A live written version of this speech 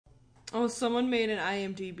Oh, someone made an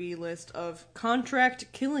IMDb list of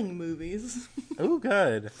contract killing movies. Oh,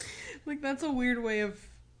 good. Like, that's a weird way of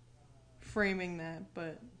framing that,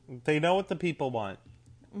 but... They know what the people want.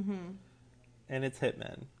 Mm-hmm. And it's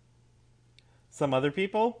Hitmen. Some other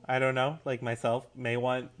people, I don't know, like myself, may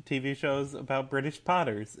want TV shows about British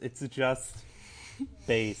potters. It's just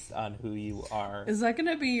based on who you are. Is that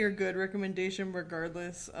gonna be your good recommendation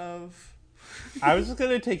regardless of... I was just going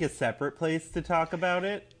to take a separate place to talk about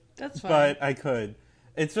it. That's fine. But I could.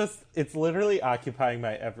 It's literally occupying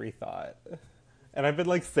my every thought. And I've been,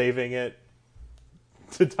 like, saving it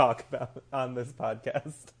to talk about on this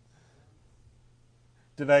podcast.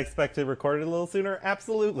 Did I expect to record it a little sooner?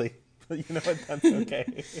 Absolutely. But you know what? That's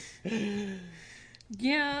okay.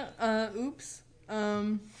 Yeah, oops.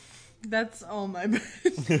 That's all my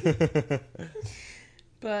bad.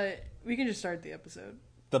 But we can just start the episode.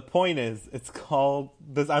 The point is, it's called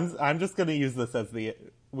this. I'm just going to use this as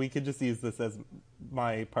we could just use this as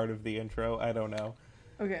my part of the intro. I don't know.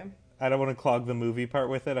 Okay. I don't want to clog the movie part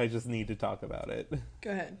with it. I just need to talk about it.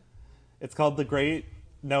 Go ahead. It's called The Great...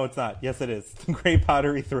 No, it's not. Yes, it is. The Great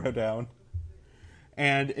Pottery Throwdown.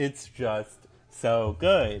 And it's just so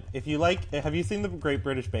good. If you like... Have you seen The Great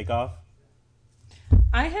British Bake Off?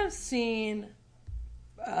 I have seen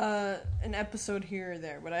an episode here or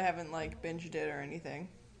there, but I haven't, like, binged it or anything.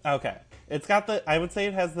 Okay. It's got the... I would say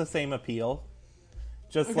it has the same appeal.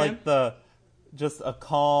 Just Okay. like just a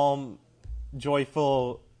calm,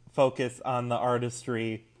 joyful focus on the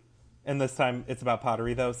artistry. And this time it's about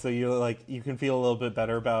pottery, though, so you can feel a little bit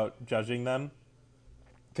better about judging them.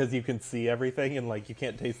 Because you can see everything and, like, you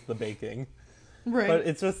can't taste the baking. Right. But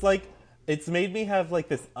it's just, like, it's made me have, like,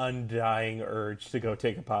 this undying urge to go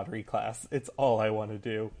take a pottery class. It's all I want to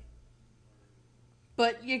do.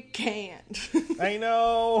 But you can't. I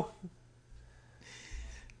know!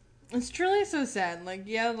 It's truly so sad. Like,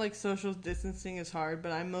 yeah, like, social distancing is hard,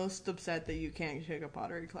 but I'm most upset that you can't take a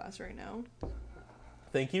pottery class right now.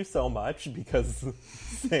 Thank you so much, because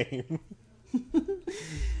same.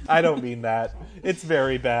 I don't mean that. It's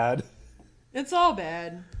very bad. It's all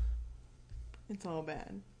bad. It's all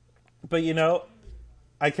bad. But, you know,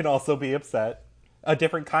 I can also be upset. A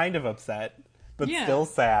different kind of upset, but Yeah. still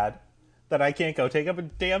sad that I can't go take up a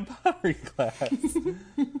damn pottery class.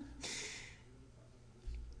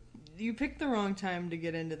 You picked the wrong time to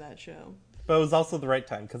get into that show. But it was also the right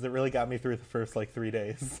time, because it really got me through the first, like, 3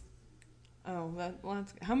 days. Oh,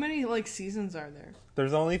 that's... How many, like, seasons are there?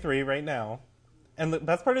 There's only 3 right now. And the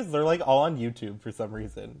best part is they're, like, all on YouTube for some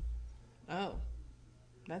reason. Oh.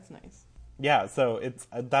 That's nice. Yeah, so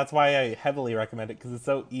that's why I heavily recommend it, because it's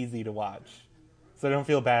so easy to watch. So I don't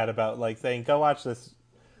feel bad about, like, saying, go watch this.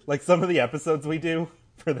 Like, some of the episodes we do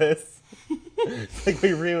for this, it's like,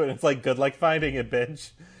 we review it, and it's like, good luck finding it, bitch.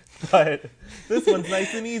 But this one's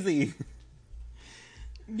nice and easy.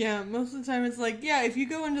 Yeah, most of the time it's like, yeah, if you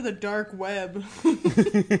go into the dark web,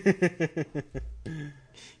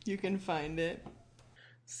 you can find it.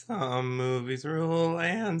 Some movies rule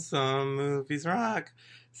and some movies rock.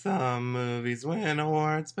 Some movies win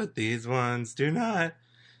awards, but these ones do not.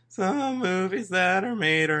 Some movies that are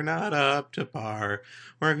made are not up to par.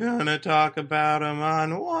 We're gonna talk about them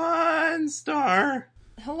on One Star.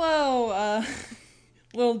 Hello,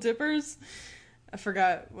 Little Dippers. I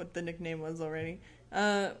forgot what the nickname was already.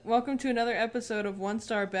 Welcome to another episode of One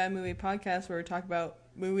Star Bad Movie Podcast, where we talk about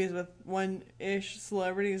movies with one-ish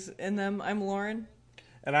celebrities in them. I'm Lauren.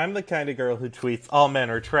 And I'm the kind of girl who tweets, all men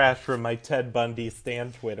are trash from my Ted Bundy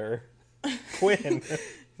stan Twitter. Quinn.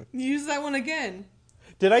 Use that one again.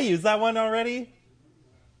 Did I use that one already?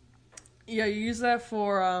 Yeah, you use that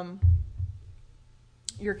for,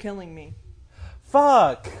 You're Killing Me.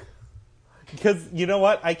 Fuck! Because, you know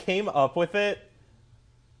what? I came up with it.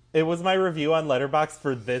 It was my review on Letterboxd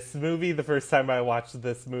for this movie the first time I watched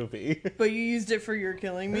this movie. But you used it for You're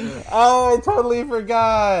Killing Me? Oh, I totally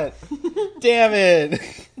forgot! Damn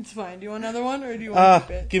it! It's fine. Do you want another one, or do you want to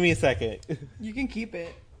keep it? Give me a second. You can keep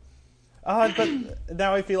it. But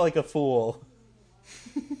now I feel like a fool.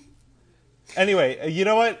 Anyway, you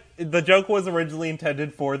know what? The joke was originally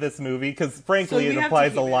intended for this movie, because frankly, it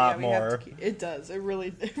applies a lot more. It does. It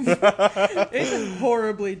really... it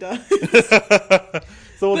horribly does.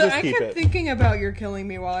 So we'll But just keep I kept it. thinking about You're Killing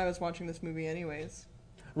Me while I was watching this movie anyways.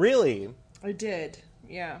 Really? I did.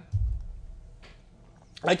 Yeah.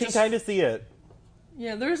 I can kind of see it.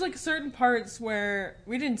 Yeah, there's like certain parts where...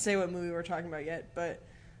 We didn't say what movie we're talking about yet, but...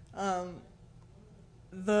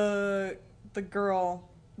 The girl,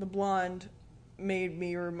 the blonde, made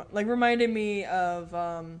me... reminded me of...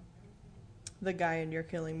 the guy in You're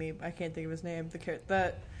Killing Me. I can't think of his name.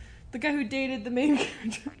 The guy who dated the main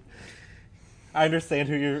character. I understand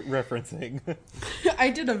who you're referencing. I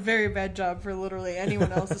did a very bad job for literally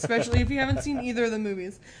anyone else, especially if you haven't seen either of the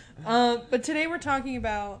movies. But today we're talking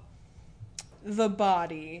about The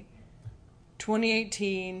Body,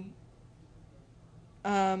 2018.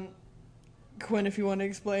 Quinn, if you want to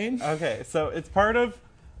explain. Okay, so it's part of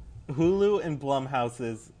Hulu and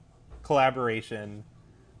Blumhouse's collaboration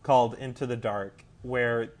called Into the Dark,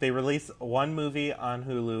 where they release one movie on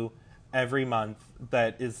Hulu every month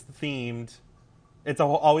that is themed. It's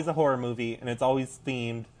always a horror movie, and it's always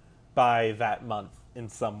themed by that month in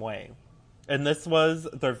some way. And this was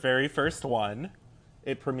their very first one.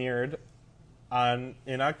 It premiered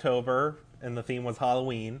in October, and the theme was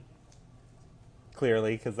Halloween.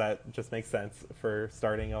 Clearly, because that just makes sense for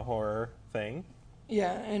starting a horror thing.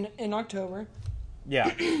 Yeah, in October.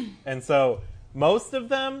 Yeah. And so most of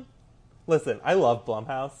them, listen, I love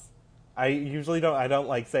Blumhouse. I don't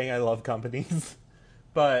like saying I love companies,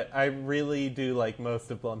 but I really do like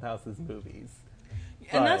most of Blumhouse's movies.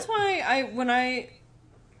 And that's why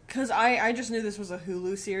because I just knew this was a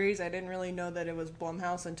Hulu series. I didn't really know that it was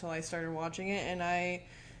Blumhouse until I started watching it,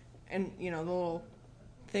 and the little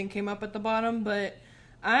thing came up at the bottom, but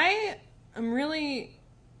I am really...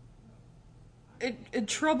 It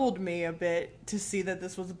troubled me a bit to see that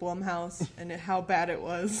this was Blumhouse and how bad it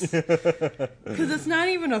was. Because it's not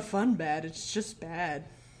even a fun bad, it's just bad.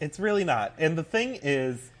 It's really not. And the thing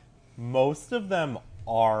is, most of them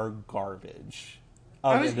are garbage.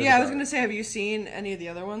 I was going to say, have you seen any of the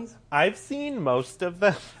other ones? I've seen most of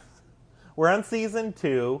them. We're on season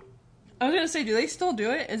 2. I was going to say, do they still do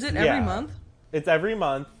it? Is it every month? It's every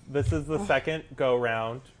month. This is the second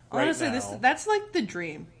go-round Honestly, now. that's like the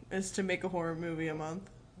dream, is to make a horror movie a month.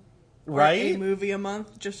 Right? Or a movie a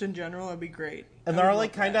month, just in general, would be great. And they're all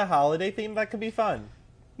like kind of holiday themed. That could be fun.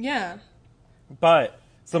 Yeah. But,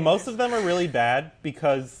 so most of them are really bad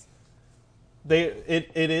because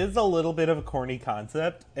it is a little bit of a corny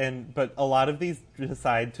concept, but a lot of these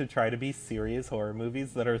decide to try to be serious horror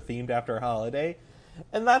movies that are themed after a holiday.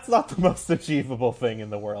 And that's not the most achievable thing in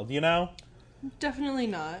the world, you know? Definitely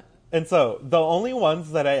not. And so, the only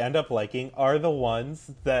ones that I end up liking are the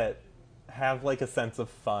ones that have, like, a sense of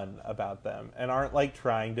fun about them and aren't, like,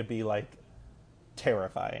 trying to be, like,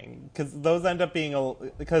 terrifying. Because those end up being,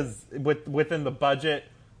 because within the budget,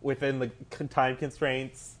 within the time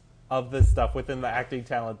constraints of this stuff, within the acting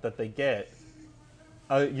talent that they get,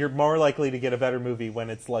 you're more likely to get a better movie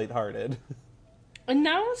when it's lighthearted. And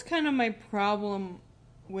that was kind of my problem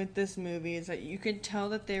with this movie, is that you could tell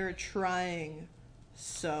that they were trying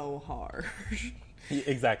so hard.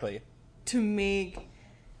 Exactly. To make...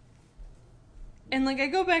 And, like, I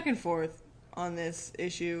go back and forth on this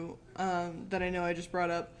issue that I know I just brought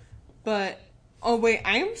up. But, oh wait,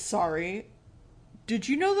 I'm sorry. Did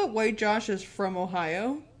you know that White Josh is from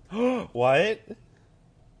Ohio? What?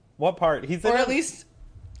 What part? Or at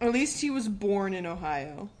least he was born in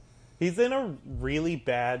Ohio. He's in a really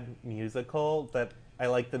bad musical that I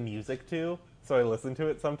like the music to, so I listen to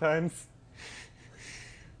it sometimes.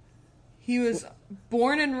 He was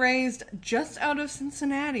born and raised just out of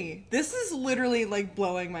Cincinnati. This is literally, like,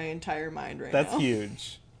 blowing my entire mind right now. That's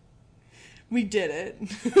huge. We did it.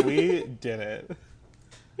 We did it.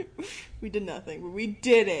 We did nothing, but we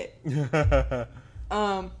did it.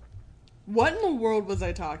 What in the world was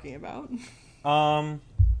I talking about?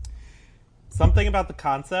 Something about the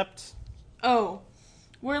concept. Oh,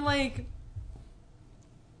 we're like,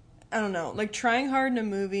 I don't know, like trying hard in a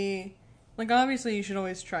movie. Like, obviously you should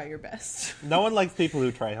always try your best. No one likes people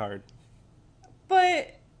who try hard.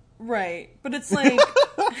 But, right. But it's like,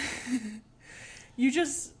 you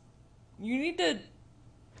need to,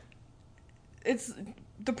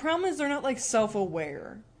 the problem is they're not, like,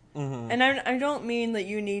 self-aware. Mm-hmm. And I don't mean that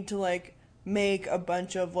you need to, like, make a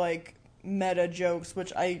bunch of, like, meta jokes,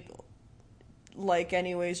 which I like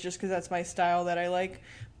anyways, just because that's my style that I like.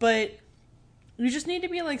 But you just need to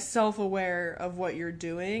be, like, self-aware of what you're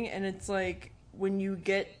doing. And it's, like, when you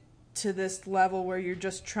get to this level where you're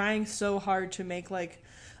just trying so hard to make, like,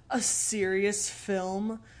 a serious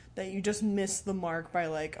film that you just miss the mark by,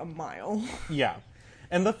 like, a mile. Yeah.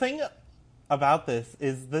 And the thing about this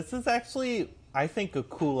is actually, I think, a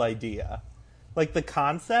cool idea. Like, the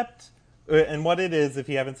concept, and what it is, if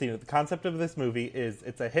you haven't seen it, the concept of this movie is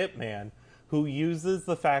it's a hitman who uses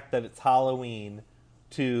the fact that it's Halloween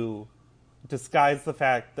to disguise the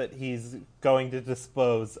fact that he's going to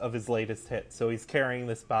dispose of his latest hit. So he's carrying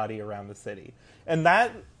this body around the city. And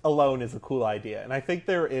that alone is a cool idea. And I think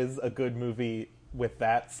there is a good movie with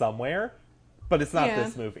that somewhere, but it's not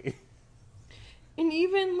this movie. And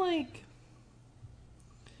even, like,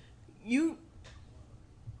 the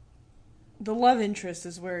love interest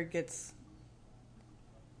is where it gets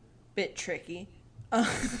bit tricky.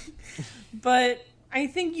 But I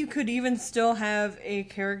think you could even still have a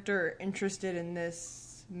character interested in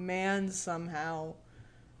this man somehow.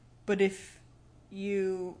 But if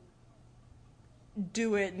you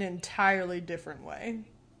do it an entirely different way.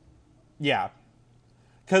 Yeah.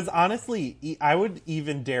 Because honestly, I would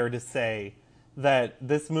even dare to say that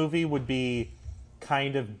this movie would be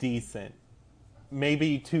kind of decent.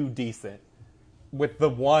 Maybe too decent. With the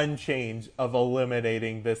one change of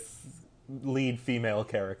eliminating this lead female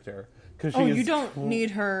character. Oh, you don't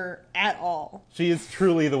need her at all. She is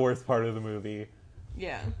truly the worst part of the movie.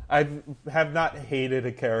 Yeah. I have not hated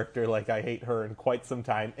a character like I hate her in quite some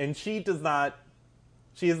time. And she is not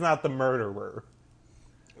the murderer.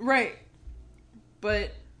 Right.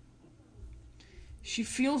 But she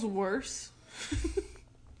feels worse.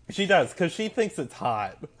 She does, because she thinks it's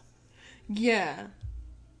hot. Yeah.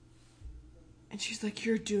 And she's like,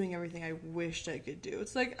 you're doing everything I wished I could do.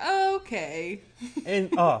 It's like, okay.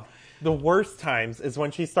 And, the worst times is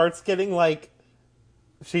when she starts getting, like,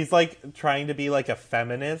 she's, like, trying to be, like, a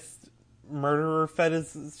feminist murderer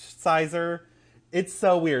fetishizer. It's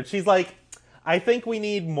so weird. She's like, I think we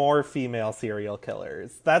need more female serial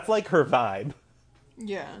killers. That's, like, her vibe.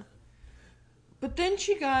 Yeah. But then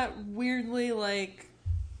she got weirdly, like,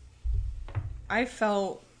 I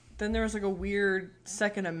felt, then there was, like, a weird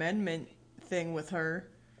Second Amendment thing with her.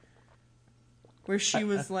 Where she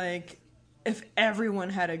was like, if everyone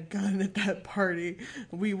had a gun at that party,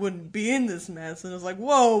 we wouldn't be in this mess. And it was like,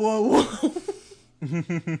 whoa, whoa,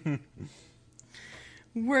 whoa.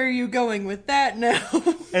 Where are you going with that now?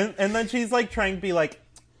 And then she's, like, trying to be like,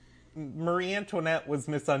 Marie Antoinette was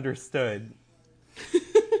misunderstood.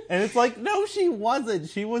 And it's like, no, she wasn't.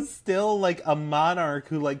 She was still, like, a monarch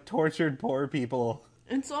who, like, tortured poor people.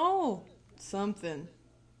 It's all something.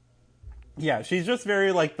 Yeah, she's just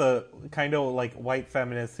very, like, the kind of, like, white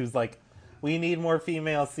feminist who's like, we need more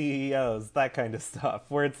female CEOs, that kind of stuff.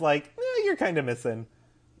 Where it's like, you're kind of missing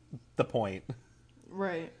the point.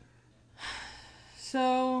 Right.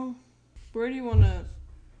 So, where do you want to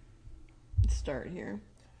start here?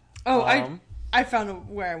 Oh, I found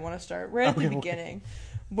where I want to start. Right at the beginning.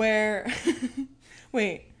 Where...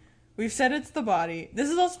 Wait. We've said it's the body. This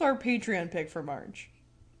is also our Patreon pick for March.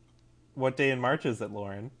 What day in March is it,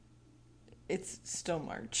 Lauren? It's still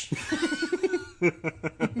March.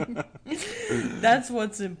 That's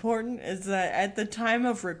what's important, is that at the time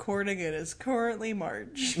of recording it is currently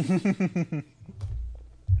March.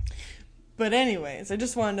 But anyways, I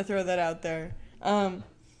just wanted to throw that out there.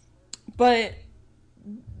 But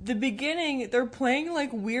the beginning, they're playing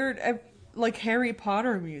like weird, like Harry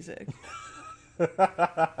Potter music.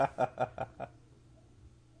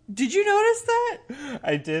 Did you notice that?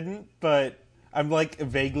 I didn't, but I'm like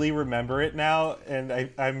vaguely remember it now, and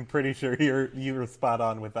I'm pretty sure you were spot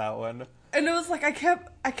on with that one. And it was like I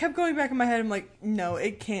kept going back in my head. I'm like, no,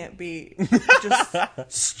 it can't be just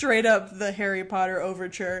straight up the Harry Potter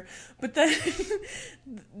overture. But then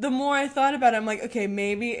the more I thought about it, I'm like, okay,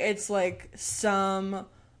 maybe it's like some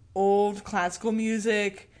old classical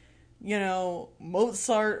music, you know,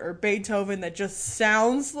 Mozart or Beethoven that just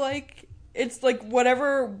sounds like it's like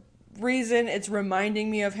whatever reason it's reminding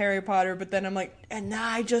me of Harry Potter, but then I'm like, and now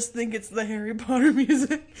I just think it's the Harry Potter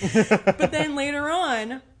music. But then later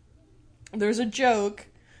on, there's a joke.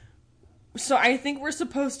 So I think we're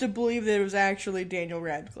supposed to believe that it was actually Daniel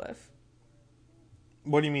Radcliffe.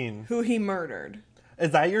 What do you mean? Who he murdered.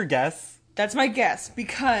 Is that your guess? That's my guess,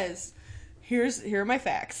 because here are my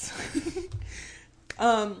facts.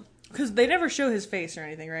 Because they never show his face or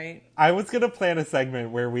anything, right? I was gonna plan a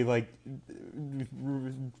segment where we like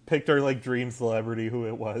picked our like dream celebrity who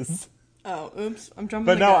it was. Oh, oops! I'm jumping.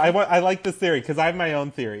 But the no, gun. I like this theory because I have my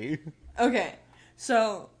own theory. Okay,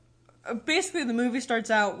 so basically the movie starts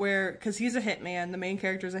out where, because he's a hitman, the main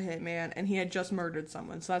character's a hitman, and he had just murdered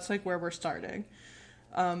someone. So that's like where we're starting.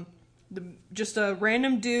 Just a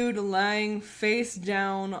random dude lying face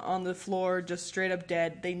down on the floor, just straight up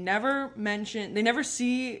dead. They never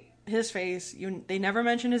see his face. They never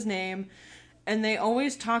mention his name. And they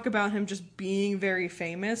always talk about him just being very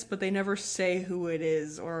famous, but they never say who it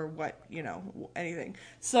is or what, anything.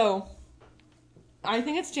 So, I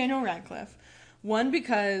think it's Daniel Radcliffe. One,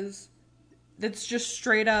 because that's just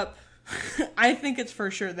straight up, I think it's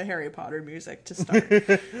for sure the Harry Potter music to start.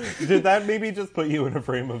 Did that maybe just put you in a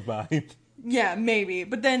frame of mind? Yeah, maybe.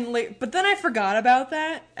 But then I forgot about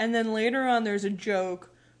that, and then later on there's a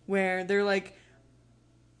joke where they're like,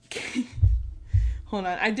 hold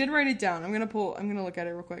on, I did write it down. I'm gonna look at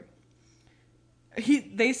it real quick.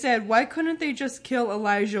 They said, why couldn't they just kill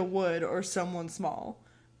Elijah Wood or someone small?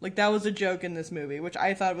 Like, that was a joke in this movie, which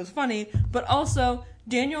I thought was funny, but also,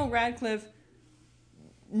 Daniel Radcliffe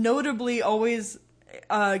notably always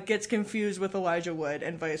gets confused with Elijah Wood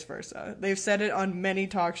and vice versa. They've said it on many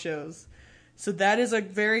talk shows. So that is a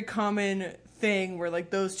very common thing where like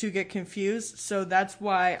those two get confused. So that's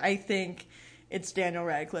why I think it's Daniel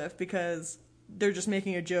Radcliffe, because they're just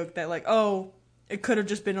making a joke that like, oh, it could have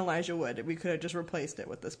just been Elijah Wood. We could have just replaced it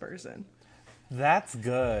with this person. That's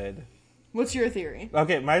good. What's your theory?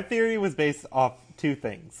 Okay, my theory was based off two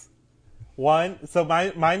things. One, so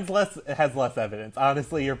mine's has less evidence.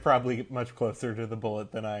 Honestly, you're probably much closer to the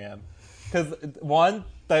bullet than I am. Because one,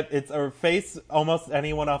 that it's a face almost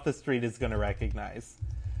anyone off the street is going to recognize,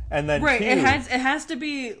 and then right, two, it has to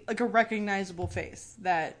be like a recognizable face.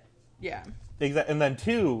 That, yeah. And then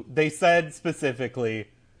two, they said specifically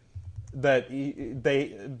that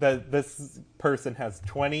this person has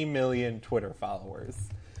 20 million Twitter followers.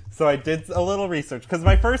 So I did a little research because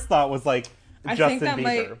my first thought was like Justin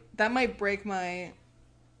Bieber. That might break my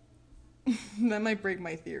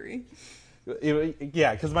theory.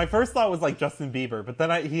 Yeah, because my first thought was like Justin Bieber, but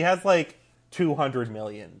then he has like 200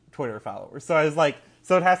 million Twitter followers. So I was like,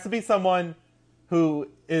 so it has to be someone who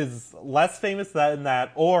is less famous than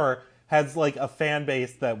that, or has like a fan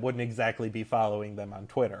base that wouldn't exactly be following them on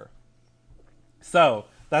Twitter. So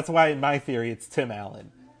that's why in my theory it's Tim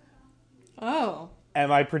Allen. Oh.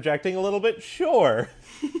 Am I projecting a little bit? Sure.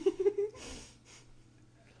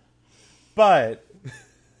 But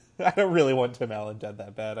I don't really want Tim Allen dead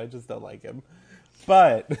that bad. I just don't like him.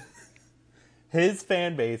 But his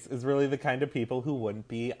fan base is really the kind of people who wouldn't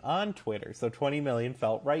be on Twitter. So 20 million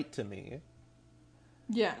felt right to me.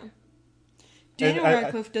 Yeah. Daniel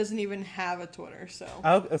Radcliffe doesn't even have a Twitter, so.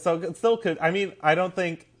 So it still could. I mean, I don't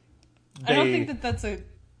think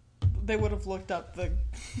they would have looked up the...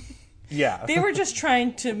 Yeah. They were just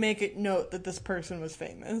trying to make it note that this person was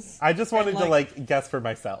famous. I just wanted to guess for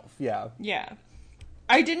myself. Yeah. Yeah.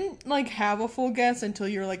 I didn't have a full guess until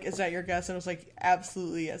you were like, is that your guess? And I was like,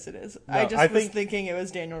 absolutely yes it is. No, I was thinking it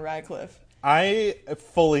was Daniel Radcliffe. I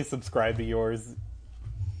fully subscribe to yours.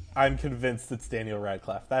 I'm convinced it's Daniel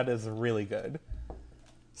Radcliffe. That is really good.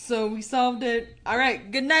 So we solved it. All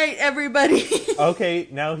right. Good night, everybody. Okay.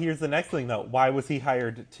 Now here's the next thing though. Why was he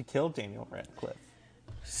hired to kill Daniel Radcliffe?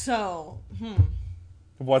 So,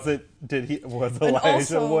 Was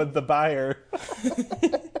Elijah Wood the buyer?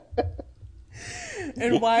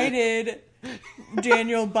 And why did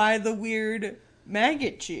Daniel buy the weird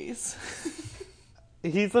maggot cheese?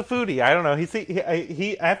 He's a foodie. I don't know.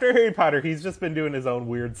 He after Harry Potter, he's just been doing his own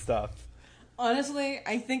weird stuff. Honestly,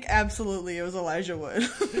 I think absolutely it was Elijah Wood.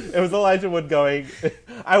 It was Elijah Wood going,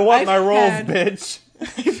 I want my roles, bitch.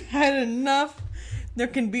 I've had enough. There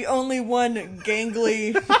can be only one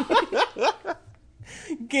gangly,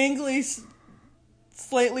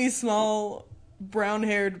 slightly small,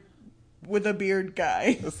 brown-haired, with a beard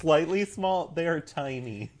guy. Slightly small? They are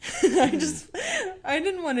tiny. I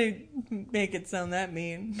didn't want to make it sound that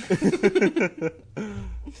mean.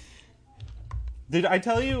 Did I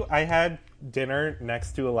tell you I had dinner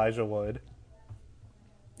next to Elijah Wood?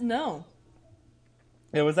 No.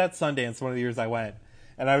 It was at Sundance one of the years I went.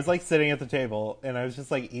 And I was sitting at the table and I was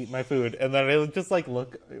just eating my food. And then I would just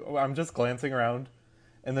look, I'm just glancing around.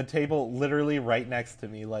 And the table literally right next to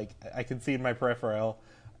me, I can see in my peripheral,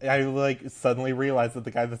 I suddenly realized that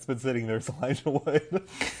the guy that's been sitting there is Elijah Wood.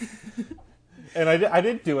 And I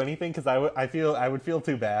didn't do anything because I would feel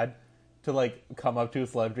too bad to come up to a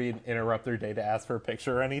celebrity and interrupt their day to ask for a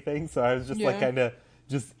picture or anything. So I was just kind of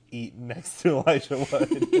just eating next to Elijah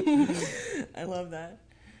Wood. I love that.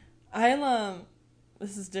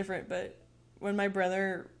 This is different, but when my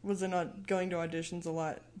brother was going to auditions a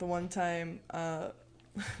lot, the one time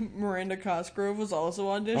Miranda Cosgrove was also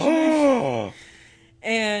auditioning.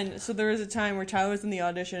 And so there was a time where Tyler was in the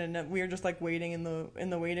audition and we were just waiting in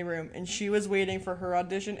the waiting room, and she was waiting for her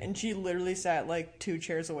audition, and she literally sat 2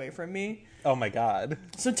 chairs away from me. Oh my god.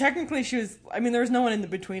 So technically she was, there was no one in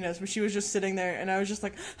between us, but she was just sitting there, and I was just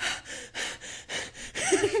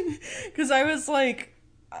because I was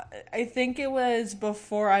I think it was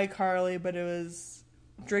before iCarly, but it was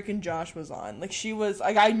Drake and Josh was on. She was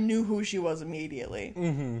I knew who she was immediately.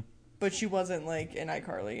 Mm-hmm. But she wasn't in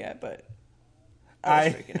iCarly yet, but I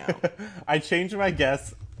was freaking out. I changed my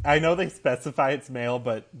guess. I know they specify it's male,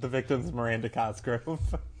 but the victim's Miranda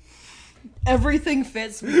Cosgrove. Everything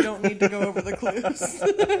fits. We don't need to go over the clues.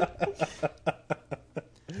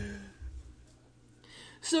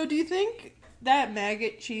 So do you think that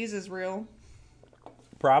maggot cheese is real?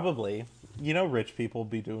 Probably. Rich people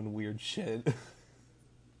be doing weird shit.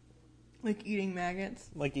 Eating maggots?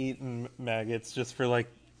 Eating maggots just for,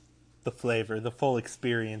 the flavor, the full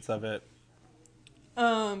experience of it.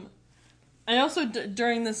 I also,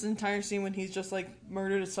 during this entire scene when he's just, like,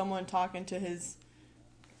 murdered someone talking to his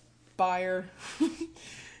buyer,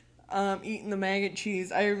 eating the maggot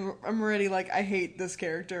cheese, I'm already like, I hate this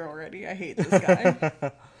character already. I hate this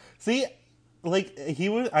guy. See, like,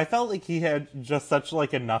 I felt like he had just such,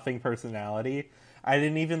 like, a nothing personality. I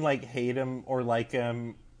didn't even, like, hate him or like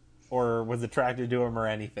him or was attracted to him or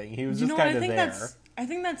anything. He was just kind of there. I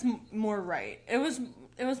think that's more right. It was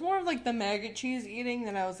more of, like, the maggot cheese eating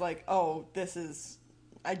that I was like, oh,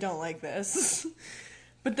 I don't like this.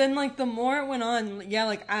 But then, like, the more it went on, yeah,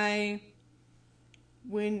 like,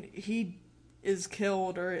 when he is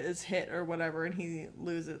killed or is hit or whatever and he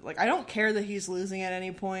loses, like, I don't care that he's losing at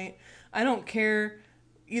any point. I don't care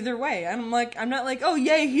either way. I'm not like, oh,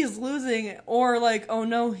 yay, he's losing, or like, oh,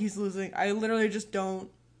 no, he's losing. I literally just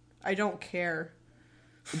I don't care.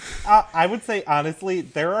 I would say, honestly,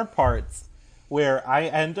 there are parts where I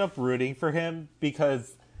end up rooting for him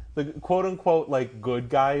because the quote-unquote, like, good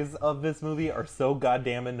guys of this movie are so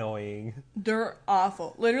goddamn annoying. They're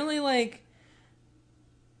awful. Literally, like,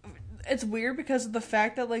 it's weird because of the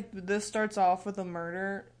fact that, like, this starts off with a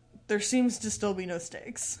murder, there seems to still be no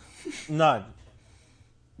stakes. None.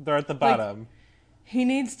 They're at the bottom. Like, he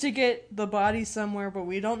needs to get the body somewhere, but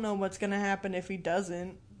we don't know what's going to happen if he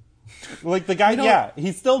doesn't. Like, the guy, yeah,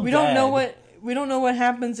 he's still dead. We don't know what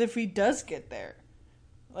happens if he does get there.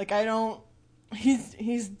 Like,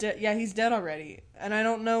 he's dead. Yeah, he's dead already. And I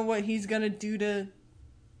don't know what he's going to do to,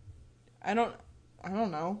 I don't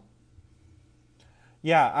know.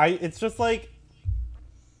 Yeah, it's just like,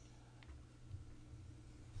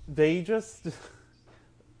 they just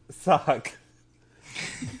suck.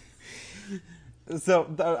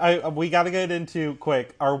 So, we gotta get into,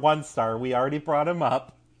 quick, our 1 star. We already brought him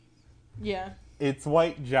up. Yeah. It's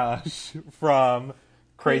White Josh from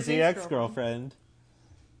Crazy Ex-Girlfriend.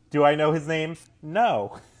 Do I know his name?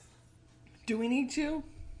 No. Do we need to?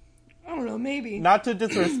 I don't know, maybe. Not to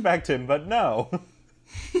disrespect him, but no.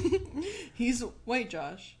 He's White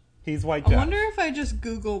Josh. He's White Josh. I wonder if I just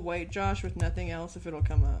Google White Josh with nothing else, if it'll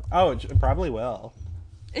come up. Oh, it probably will.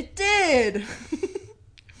 It did!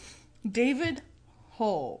 David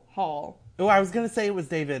Hall. Oh, I was gonna say it was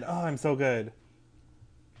David. Oh, I'm so good.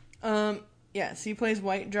 Yes, he plays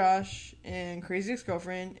White Josh in Crazy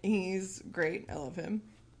Ex-Girlfriend. He's great. I love him.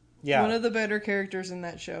 Yeah. One of the better characters in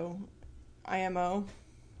that show. IMO.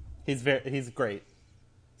 He's great.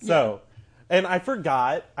 So, and I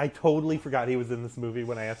totally forgot he was in this movie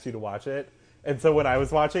when I asked you to watch it. And so when I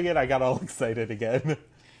was watching it, I got all excited again.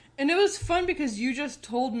 And it was fun because you just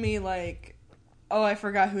told me, like, oh, I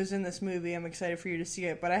forgot who's in this movie. I'm excited for you to see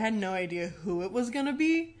it. But I had no idea who it was going to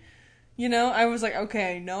be. You know, I was like,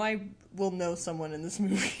 okay, no, I will know someone in this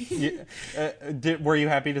movie. Yeah. Were you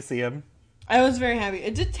happy to see him? I was very happy.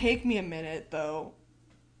 It did take me a minute, though.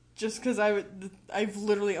 Just because I've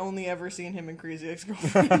literally only ever seen him in Crazy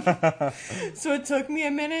Ex-Girlfriend. So it took me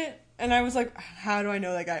a minute, and I was like, how do I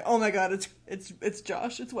know that guy? Oh my god, it's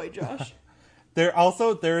Josh. It's White Josh.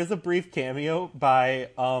 There is a brief cameo by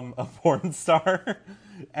a porn star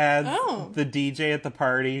as the DJ at the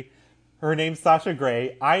party. Her name's Sasha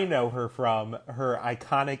Grey. I know her from her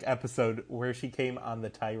iconic episode where she came on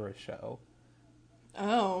the Tyra show.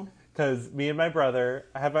 Oh. Because me and my brother,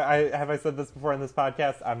 have I said this before on this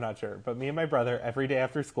podcast? I'm not sure. But me and my brother, every day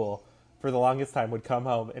after school, for the longest time, would come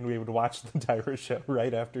home and we would watch the Tyra show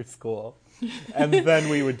right after school. And then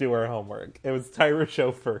we would do our homework. It was Tyra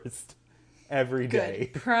show first. Every day.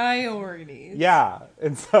 Good. Priorities. Yeah.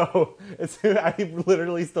 And so I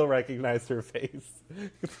literally still recognized her face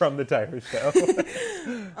from the Tyra show.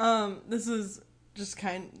 This is just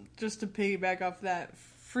to piggyback off that.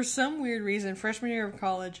 For some weird reason, freshman year of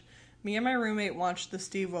college, me and my roommate watched the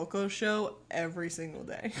Steve Wilkos show every single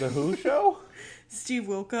day. The who show? Steve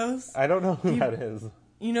Wilkos. I don't know who that is.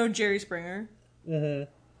 You know Jerry Springer?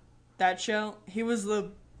 Mm-hmm. That show? He was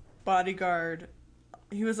the bodyguard.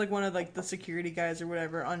 He was like one of like the security guys or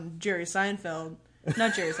whatever on Jerry Seinfeld.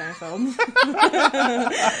 Not Jerry Seinfeld.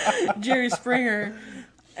 Jerry Springer.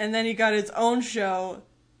 And then he got his own show.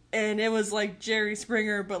 And it was like Jerry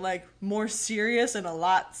Springer, but like more serious and a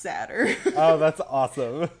lot sadder. Oh, that's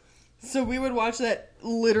awesome. So we would watch that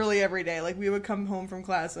literally every day. Like we would come home from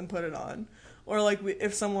class and put it on. Or like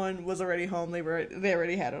if someone was already home, they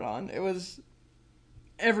already had it on. It was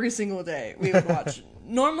every single day we would watch.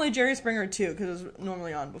 Normally Jerry Springer too, because it was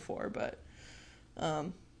normally on before. But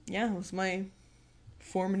yeah, it was my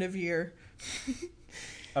formative year.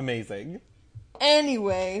 Amazing.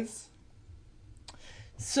 Anyways,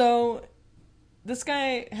 so this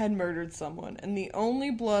guy had murdered someone, and the only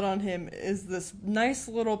blood on him is this nice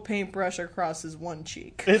little paintbrush across his one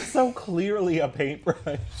cheek. It's so clearly a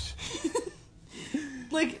paintbrush.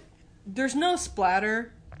 Like, there's no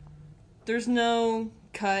splatter, there's no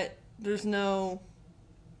cut, there's no...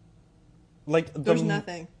 Like, There's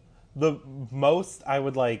nothing. The most I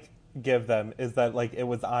would, like, give them is that, like, it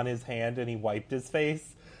was on his hand and he wiped his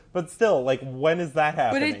face. But still, like, when is that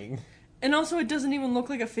happening? And also, it doesn't even look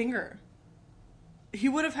like a finger. He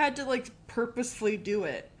would have had to, like, purposefully do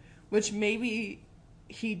it, which maybe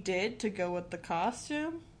he did to go with the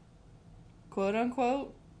costume, quote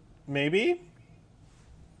unquote. Maybe?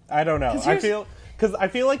 I don't know. I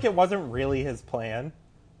feel like it wasn't really his plan.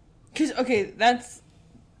 Okay, that's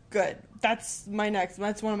good. That's one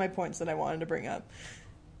of my points that I wanted to bring up.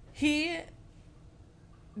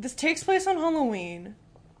 This takes place on Halloween.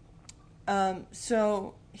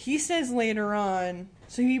 So he says later on,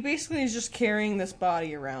 so he basically is just carrying this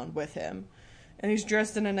body around with him, and he's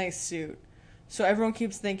dressed in a nice suit. So everyone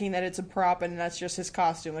keeps thinking that it's a prop and that's just his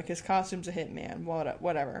costume. Like, his costume's a hitman,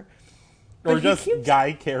 whatever. Or just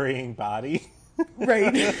guy carrying body.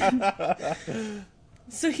 Right.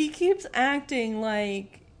 So he keeps acting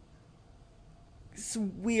like it's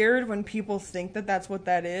weird when people think that that's what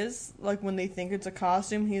that is. Like, when they think it's a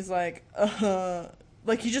costume, he's like,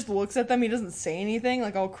 like, he just looks at them, he doesn't say anything,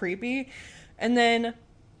 like, all creepy. And then,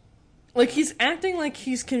 like, he's acting like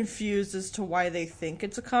he's confused as to why they think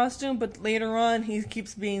it's a costume, but later on, he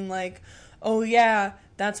keeps being like, oh yeah,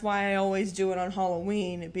 that's why I always do it on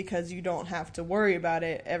Halloween, because you don't have to worry about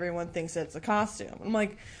it, everyone thinks it's a costume. I'm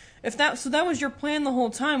like, so that was your plan the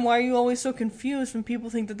whole time, why are you always so confused when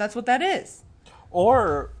people think that that's what that is?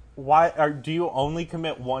 Or do you only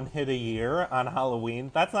commit one hit a year on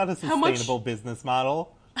Halloween? That's not a sustainable business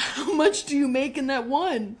model. How much do you make in that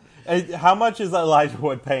one? How much is Elijah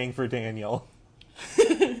Wood paying for Daniel?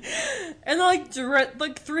 And like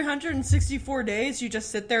 364 days, you just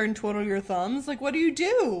sit there and twiddle your thumbs? Like, what do you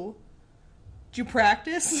do? Do you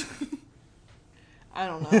practice? I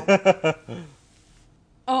don't know.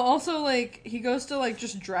 Oh, also, like, he goes to, like,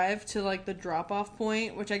 just drive to, like, the drop-off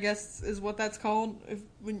point, which I guess is what that's called.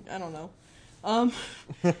 I don't know.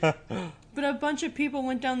 But a bunch of people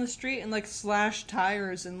went down the street and, like, slashed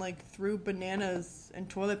tires and, like, threw bananas and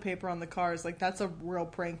toilet paper on the cars. Like, that's a real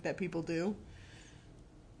prank that people do.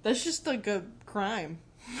 That's just, like, a crime.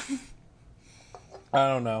 I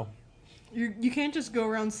don't know. You can't just go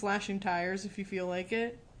around slashing tires if you feel like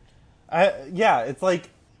it. Yeah, it's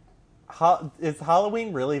like... is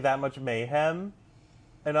Halloween really that much mayhem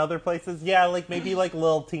in other places? Yeah, like, maybe, like,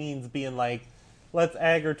 little teens being like, let's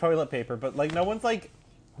agger toilet paper, but, like, no one's, like,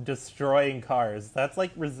 destroying cars. That's,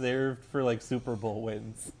 like, reserved for, like, Super Bowl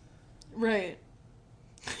wins. Right.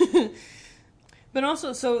 But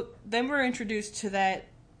also, so then we're introduced to that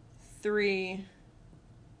 3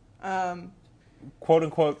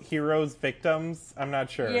 quote-unquote heroes, victims? I'm not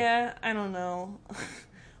sure. Yeah, I don't know.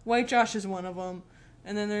 White Josh is one of them.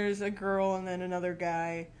 And then there's a girl and then another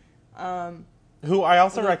guy. Who I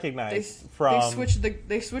also recognize from...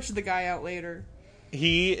 They switched the guy out later.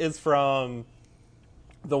 He is from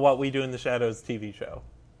the What We Do in the Shadows TV show.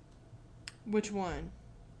 Which one?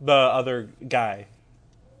 The other guy.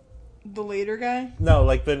 The later guy? No,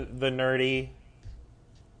 like the nerdy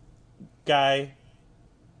guy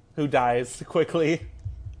who dies quickly.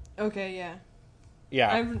 Okay, yeah.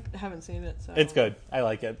 Yeah. I haven't seen it, so... It's good. I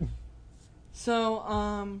like it.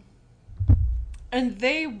 So, and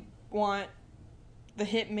they want the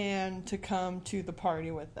hitman to come to the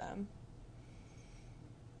party with them.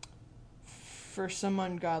 For some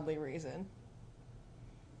ungodly reason.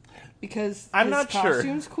 Because I'm his not sure.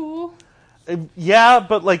 costume's cool? Yeah,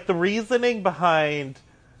 but, like, the reasoning behind...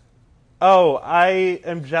 Oh, I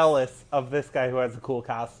am jealous of this guy who has a cool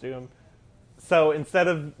costume. So instead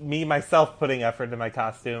of me, myself, putting effort into my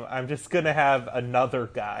costume, I'm just going to have another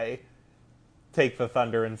guy take the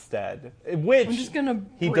thunder instead. Which I'm just gonna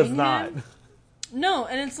he does not. Him? No,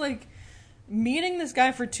 and it's like, meeting this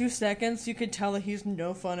guy for 2 seconds, you could tell that he's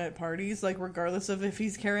no fun at parties, like, regardless of if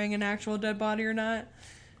he's carrying an actual dead body or not.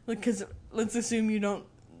 Like, because let's assume you don't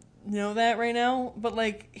know that right now, but,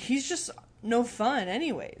 like, he's just no fun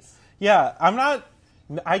anyways. Yeah, I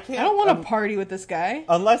don't want to party with this guy.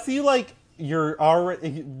 Unless you, like, you're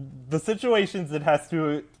already... The situations that has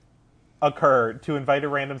to occur to invite a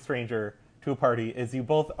random stranger to a party is you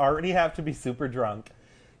both already have to be super drunk.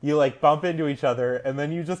 You, like, bump into each other, and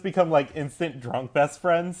then you just become, like, instant drunk best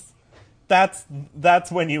friends. That's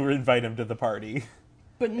when you invite him to the party.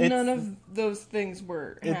 But none of those things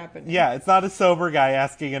were happening. Yeah, it's not a sober guy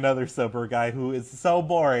asking another sober guy who is so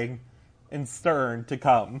boring and stern to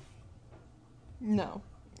come. No,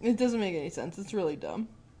 it doesn't make any sense. It's really dumb.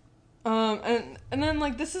 And then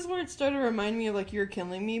like this is where it started to remind me of like You're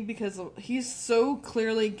Killing Me, because he's so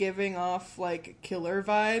clearly giving off like killer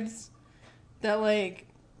vibes that like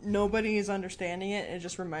nobody is understanding it. It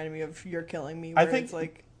just reminded me of You're Killing Me, where I think it's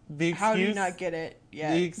like, the excuse, how do you not get it?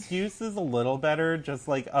 Yeah, the excuse is a little better. Just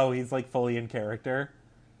like, oh, he's like fully in character.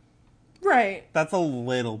 right. That's a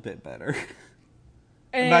little bit better.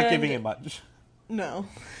 I'm And not giving it much. no,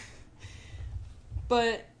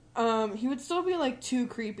 but he would still be like too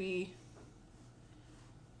creepy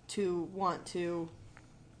to want to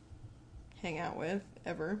hang out with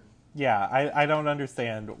ever. Yeah, I don't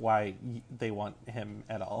understand why they want him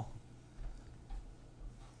at all.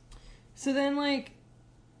 So then, like,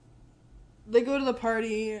 they go to the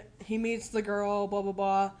party, he meets the girl, blah, blah,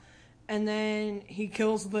 blah, and then he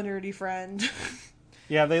kills the nerdy friend.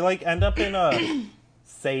 Yeah, they like end up in a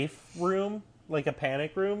safe room, like a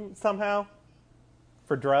panic room somehow,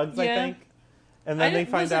 for drugs, I Yeah. think. And then they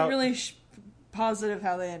find out. I wasn't really positive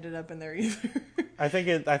how they ended up in there either. I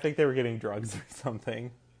think they were getting drugs or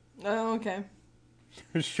something. Oh, okay.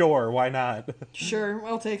 Sure, why not? Sure,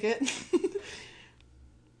 I'll take it.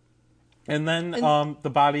 And then the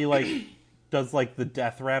body like does like the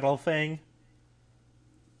death rattle thing.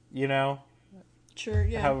 You know Sure,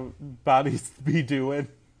 yeah. how bodies be doing.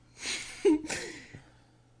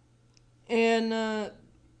 And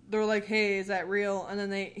they're like, "Hey, is that real?" And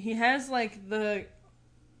then he has like the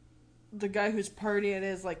guy whose party it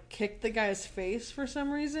is like kick the guy's face for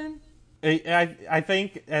some reason. I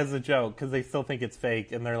think as a joke because they still think it's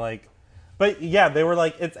fake, and they're like, but yeah, they were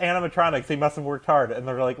like, it's animatronics. They must have worked hard, and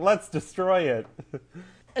they're like, let's destroy it.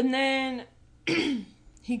 And then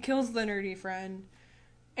he kills the nerdy friend.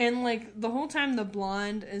 And, like, the whole time the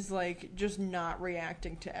blonde is, like, just not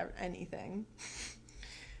reacting to anything.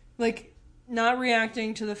 Like, not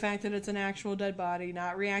reacting to the fact that it's an actual dead body,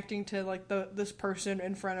 not reacting to, like, this person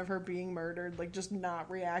in front of her being murdered, like, just not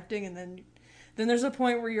reacting. And then there's a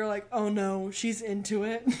point where you're like, oh no, she's into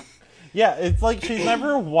it. Yeah, it's like she's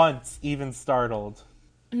never once even startled.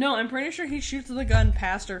 No, I'm pretty sure he shoots the gun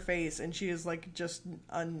past her face and she is, like, just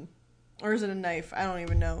or is it a knife? I don't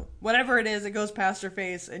even know. Whatever it is, it goes past her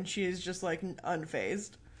face, and she is just, like,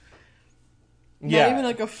 unfazed. Yeah. Not even,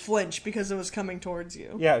 like, a flinch because it was coming towards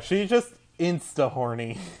you. Yeah, she's just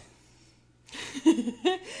insta-horny.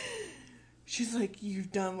 She's like,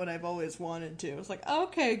 you've done what I've always wanted to. It's like,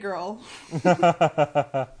 okay, girl.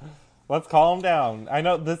 Let's calm down. I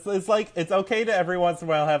know this is like, it's okay to every once in a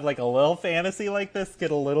while have like a little fantasy like this,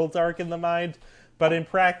 get a little dark in the mind, but in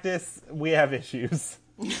practice, we have issues.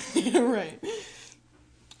 Right.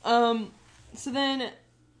 So then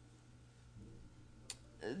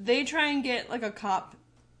they try and get like a cop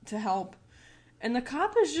to help, and the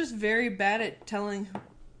cop is just very bad at telling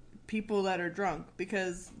people that are drunk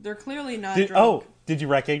because they're clearly not drunk. Oh, did you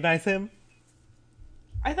recognize him?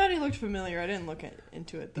 I thought he looked familiar. I didn't look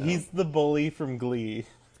into it though. He's the bully from Glee.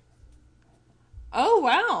 Oh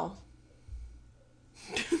wow.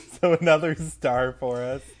 So another star for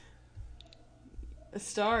us. A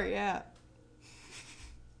star, yeah.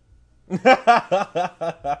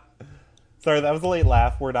 Sorry, that was a late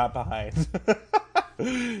laugh. We're not behind.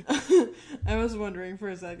 I was wondering for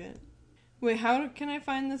a second. Wait, how can I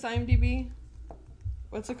find this IMDb?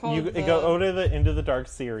 What's it called? You go to the Into the Dark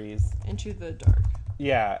series. Into the Dark.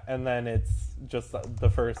 Yeah, and then it's just the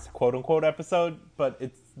first quote-unquote episode, but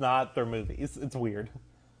it's not their movies. It's weird.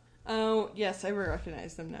 Oh, yes, I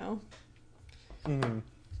recognize them now. Mm-hmm.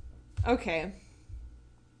 Okay.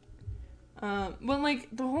 Well, like,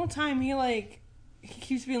 the whole time he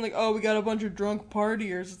keeps being like, oh, we got a bunch of drunk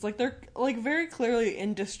partiers. It's like they're, like, very clearly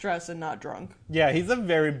in distress and not drunk. Yeah, he's a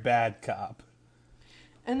very bad cop.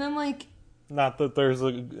 And then, like... Not that there's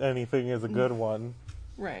anything as a good one.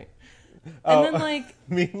 Right. Oh, And then, like...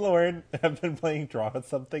 me and Lauren have been playing Draw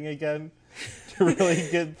Something again to really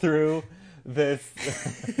get through this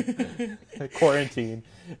quarantine.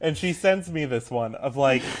 And she sends me this one of,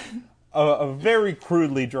 like... A very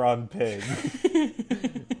crudely drawn pig.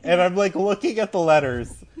 And I'm like looking at the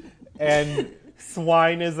letters and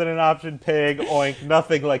swine isn't an option, pig, oink,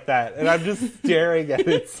 nothing like that. And I'm just staring at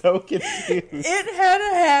it so confused. It had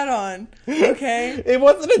a hat on, okay? It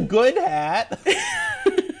wasn't a good hat.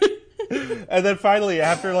 And then finally,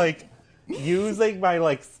 after like using my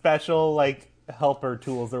like special like helper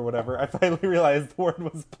tools or whatever, I finally realized the word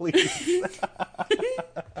was please.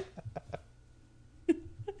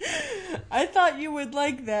 I thought you would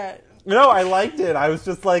like that. No, I liked it. I was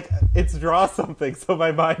just like, it's Draw Something, so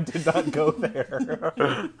my mind did not go there.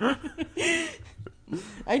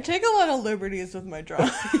 I take a lot of liberties with my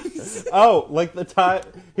drawings. Oh, like the time.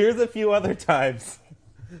 Here's a few other times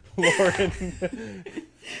Lauren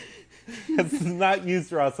has not used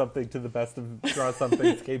Draw Something to the best of Draw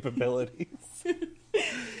Something's capabilities.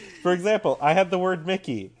 For example, I had the word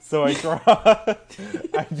Mickey, so I draw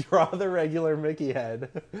the regular Mickey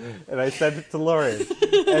head, and I send it to Lauren.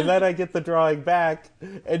 And then I get the drawing back,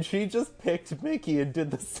 and she just picked Mickey and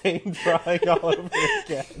did the same drawing all over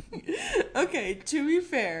again. Okay, to be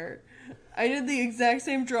fair, I did the exact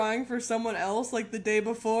same drawing for someone else, like, the day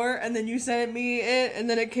before, and then you sent me it, and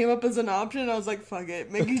then it came up as an option, and I was like, fuck it,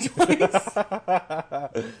 Mickey twice.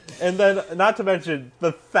 And then, not to mention,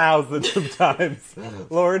 the thousands of times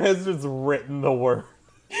Lauren has just written the word.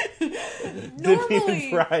 Didn't even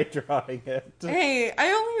try drawing it. Hey,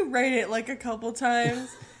 I only write it, like, a couple times.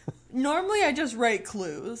 Normally, I just write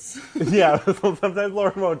clues. Yeah, sometimes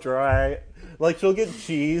Lauren won't draw it. Like, she'll get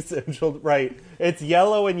cheese, and she'll write, it's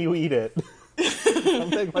yellow and you eat it.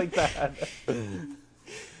 Something like that.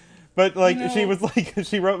 But, like, No. she was like,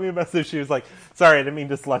 she wrote me a message, she was like, sorry, I didn't mean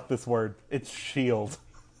to select this word. It's shield.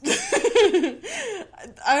 I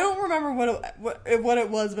don't remember what it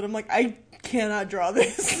was, but I'm like, I cannot draw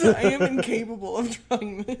this. I am incapable of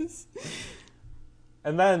drawing this.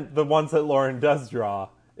 And then, the ones that Lauren does draw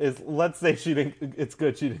is, let's say it's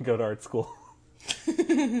good she didn't go to art school.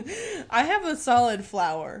 I have a solid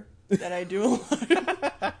flower that I do a lot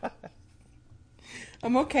of.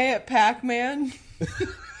 I'm okay at Pac-Man.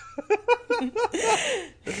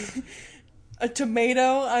 A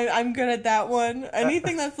tomato, I'm good at that one.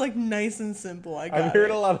 Anything that's like nice and simple, I got I've heard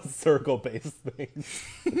it. a lot of circle-based things.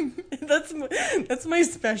 That's my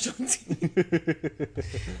specialty.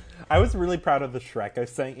 I was really proud of the Shrek I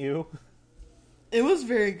sent you. It was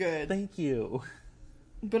very good. Thank you.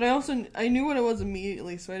 But I knew what it was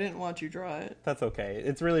immediately, so I didn't watch you draw it. That's okay.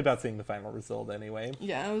 It's really about seeing the final result anyway.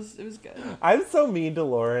 Yeah, it was good. I'm so mean to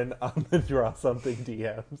Lauren on the Draw Something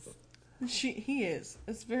DMs. He is.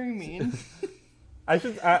 It's very mean. I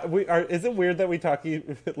should. Is it weird that we talk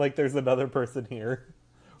like there's another person here,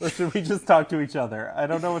 or should we just talk to each other? I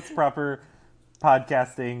don't know what's proper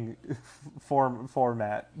podcasting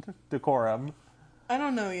format decorum. I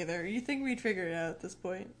don't know either. You think we'd figure it out at this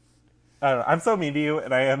point? I don't know. I'm so mean to you,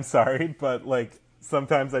 and I am sorry, but like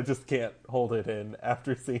sometimes I just can't hold it in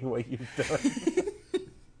after seeing what you've done.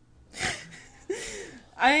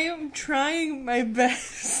 I am trying my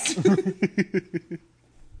best.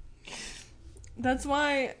 That's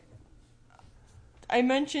why I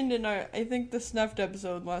mentioned in I think the Snuffed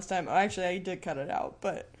episode last time. Actually, I did cut it out,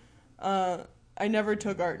 but I never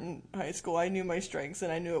took art in high school. I knew my strengths,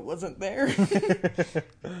 and I knew it wasn't there.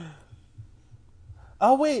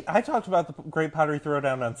 Oh wait, I talked about the Great Pottery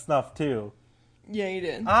Throwdown on Snuff too. Yeah, you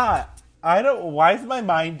did. I don't. Why is my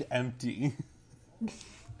mind empty?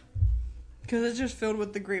 Because it's just filled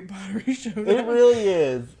with the Great Pottery Showdown. It really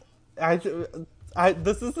is.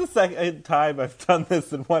 This is the second time I've done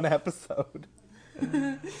this in one episode.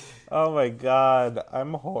 Oh my god,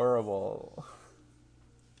 I'm horrible.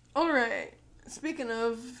 All right. Speaking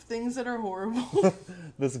of things that are horrible.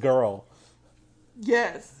 This girl.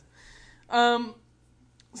 Yes.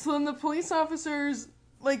 So then the police officers,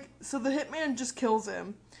 so the hitman just kills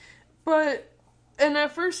him. And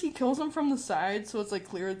at first he kills him from the side, so it's,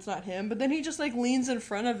 clear it's not him. But then he just, leans in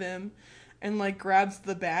front of him and, grabs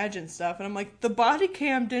the badge and stuff. And I'm like, the body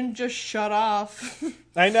cam didn't just shut off.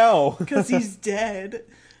 I know. Because he's dead.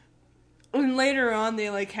 And later on, they,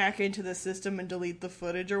 hack into the system and delete the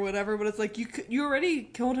footage or whatever. But it's like, you already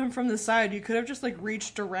killed him from the side. You could have just,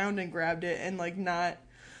 reached around and grabbed it and, not...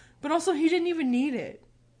 But also, he didn't even need it.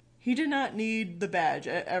 He did not need the badge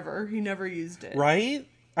ever. He never used it. Right?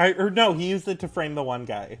 No, he used it to frame the one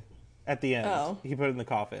guy at the end. Oh. He put it in the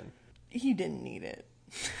coffin. He didn't need it.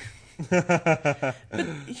 But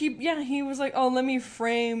he was like, oh, let me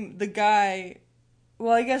frame the guy.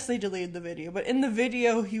 Well, I guess they deleted the video. But in the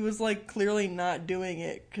video, he was, clearly not doing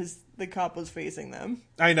it because the cop was facing them.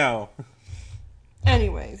 I know.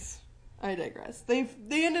 Anyways, I digress. They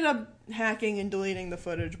ended up hacking and deleting the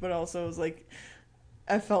footage, but also it was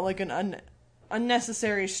I felt like an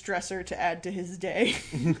unnecessary stressor to add to his day.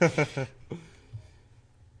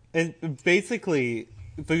 And basically,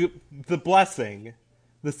 the blessing,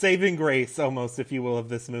 the saving grace, almost, if you will, of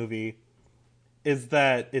this movie, is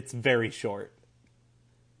that it's very short.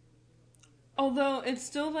 Although, it's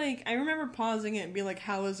still, I remember pausing it and being like,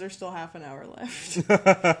 how is there still half an hour left?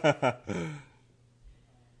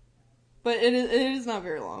 But it is not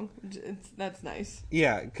very long. That's nice.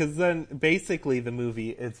 Yeah, because then, basically, the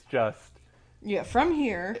movie is just... Yeah, from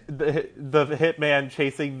here... The hitman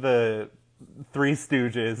chasing the Three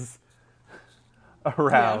Stooges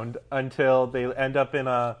around until they end up in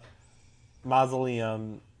a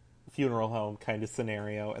mausoleum funeral home kind of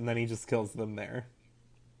scenario, and then he just kills them there.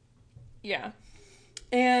 Yeah.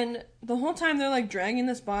 And the whole time they're, like, dragging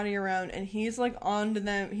this body around, and he's, like, on to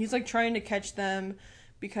them. He's, like, trying to catch them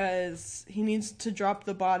because he needs to drop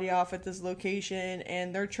the body off at this location,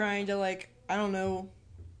 and they're trying to, like, I don't know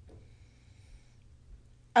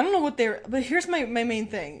what they're... But here's my main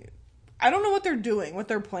thing. I don't know what they're doing, what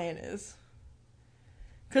their plan is.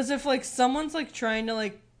 Because if, like, someone's, like, trying to,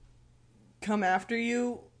 like, come after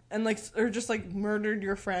you and, like, or just, like, murdered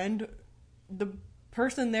your friend, the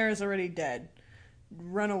person there is already dead.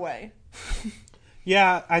 Run away.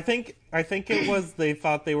 Yeah, I think it was they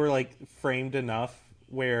thought they were, like, framed enough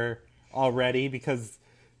where already, because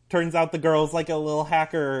turns out the girl's, like, a little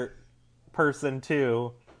hacker person,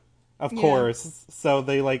 too, of course. So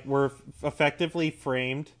they, like, were effectively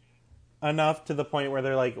framed enough to the point where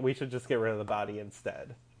they're like, we should just get rid of the body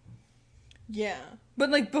instead. Yeah. But,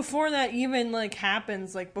 like, before that even, like,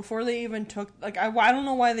 happens, like, before they even took, like, I don't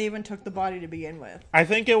know why they even took the body to begin with. I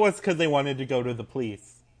think it was because they wanted to go to the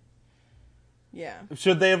police. Yeah.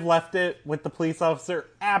 Should they have left it with the police officer?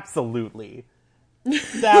 Absolutely.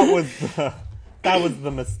 That was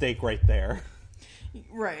the mistake right there.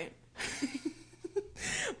 Right.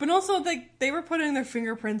 But also, like, they were putting their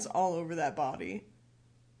fingerprints all over that body.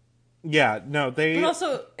 Yeah, no, they... But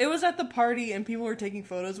also, it was at the party, and people were taking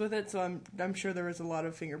photos with it, so I'm sure there was a lot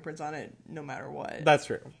of fingerprints on it, no matter what. That's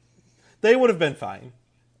true. They would have been fine.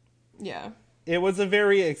 Yeah. It was a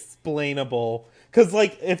very explainable... Because,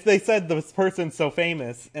 like, if they said this person's so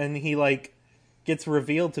famous, and he, like, gets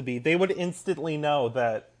revealed to be, they would instantly know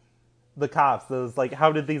that the cops, those, like,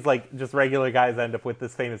 how did these, like, just regular guys end up with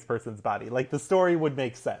this famous person's body? Like, the story would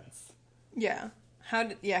make sense. Yeah. How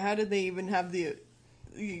did they even have the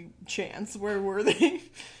chance? Where were they?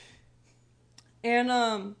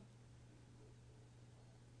 And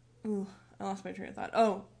ooh, I lost my train of thought.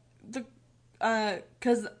 Oh,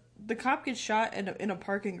 because the cop gets shot in a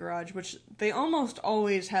parking garage, which they almost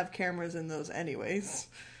always have cameras in those anyways.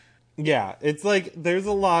 Yeah, it's like there's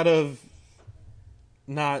a lot of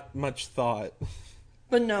not much thought.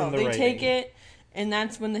 But no, they writing. take it, and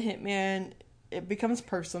that's when the hitman, it becomes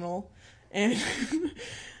personal, and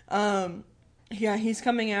yeah, he's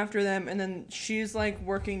coming after them, and then she's, like,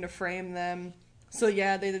 working to frame them. So,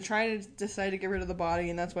 yeah, they decide to get rid of the body,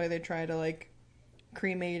 and that's why they try to, like,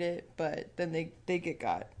 cremate it, but then they get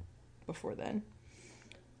got before then.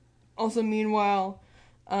 Also, meanwhile,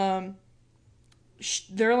 they're,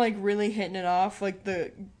 like, really hitting it off, like,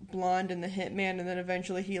 the blonde and the hitman, and then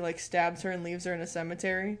eventually he, like, stabs her and leaves her in a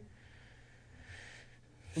cemetery.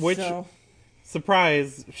 Which,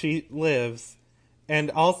 surprise, she lives.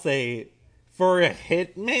 And I'll say... For a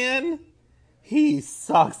hitman, he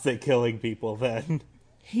sucks at killing people then.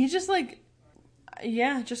 He just, like,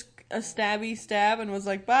 yeah, just a stabby stab and was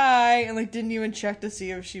like, bye, and, like, didn't even check to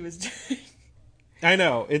see if she was dead. I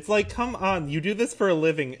know. It's like, come on, you do this for a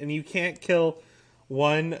living, and you can't kill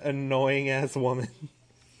one annoying-ass woman.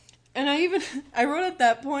 And I wrote at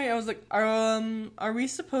that point, I was like, are we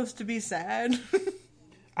supposed to be sad?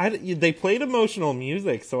 They played emotional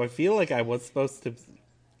music, so I feel like I was supposed to...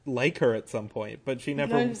 like her at some point, but she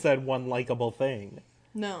never said one likable thing.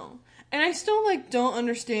 No. And I still, like, don't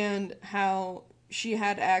understand how she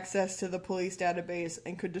had access to the police database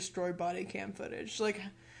and could destroy body cam footage. Like,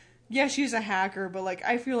 yeah, she's a hacker, but, like,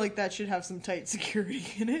 I feel like that should have some tight security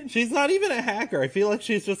in it. She's not even a hacker. I feel like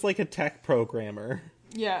she's just, like, a tech programmer.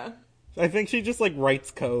 Yeah. I think she just, like, writes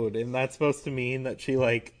code, and that's supposed to mean that she,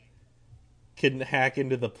 like, can hack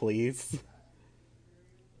into the police.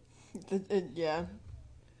 Yeah.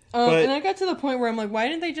 But, and I got to the point where I'm like, why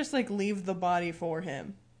didn't they just, like, leave the body for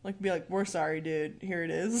him? Like, be like, we're sorry, dude. Here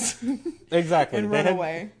it is. Exactly. And run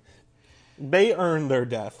away. They earned their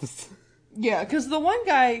deaths. Yeah, because the one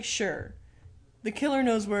guy, sure. The killer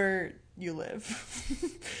knows where you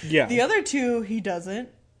live. Yeah. The other two, he doesn't.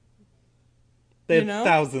 They had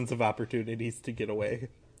thousands of opportunities to get away.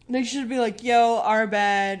 They should be like, yo, our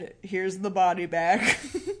bad. Here's the body back.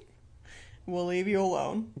 We'll leave you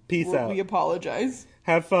alone. Peace out. We apologize.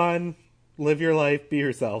 Have fun. Live your life. Be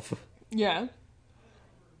yourself. Yeah.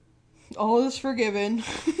 All is forgiven.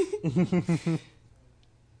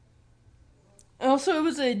 Also, it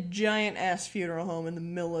was a giant-ass funeral home in the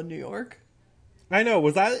middle of New York. I know.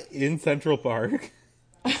 Was that in Central Park?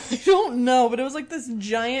 I don't know, but it was like this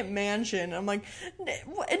giant mansion. I'm like,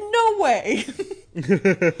 no way.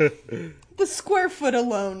 The square foot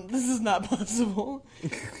alone, this is not possible.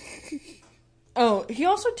 Oh, he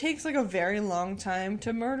also takes, like, a very long time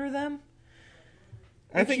to murder them.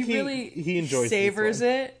 I think he really he enjoys savors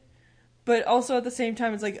it. But also at the same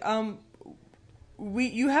time, it's like,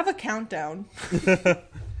 you have a countdown. But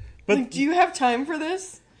like, do you have time for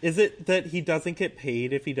this? is it that he doesn't get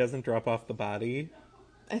paid if he doesn't drop off the body?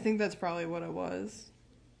 I think that's probably what it was.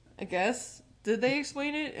 I guess. Did they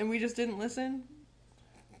explain it and we just didn't listen?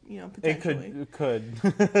 Potentially. It could.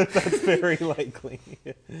 That's very likely.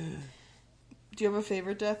 Do you have a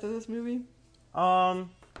favorite death of this movie? I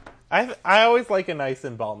always like a nice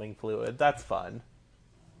embalming fluid. That's fun.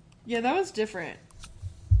 Yeah, that was different.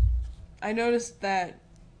 I noticed that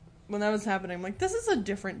when that was happening, I'm like, this is a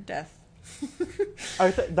different death.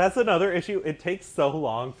 That's another issue. It takes so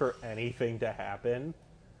long for anything to happen.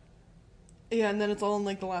 Yeah, and then it's all in,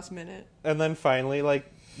 like, the last minute. And then finally,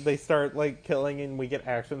 like, they start, like, killing and we get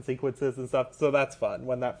action sequences and stuff. So that's fun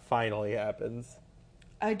when that finally happens.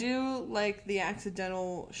 I do like the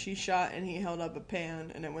accidental she shot and he held up a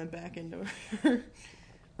pan and it went back into her.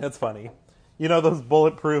 That's funny. You know those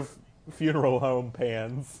bulletproof funeral home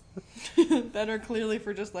pans? That are clearly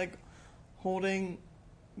for just, like, holding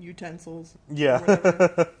utensils. Yeah. Or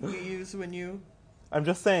whatever you use when you... I'm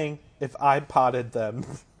just saying, if I potted them...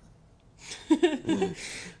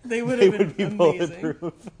 they would They have would be been amazing.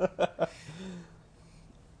 bulletproof.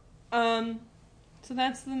 So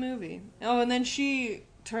that's the movie. Oh, and then she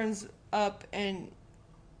turns up and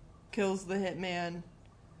kills the hitman.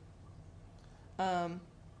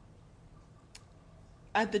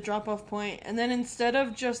 At the drop-off point, and then instead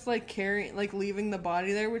of just leaving the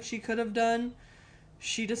body there, which she could have done,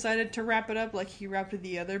 she decided to wrap it up like he wrapped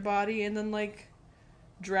the other body, and then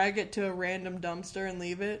drag it to a random dumpster and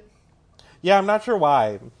leave it. Yeah, I'm not sure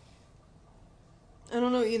why. I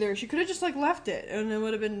don't know either. She could have just left it, and it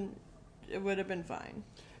would have been fine.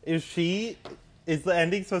 Is the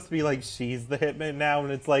ending supposed to be like she's the hitman now,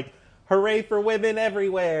 and it's like, hooray for women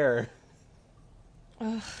everywhere?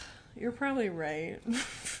 Ugh, you're probably right.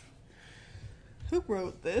 Who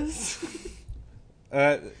wrote this?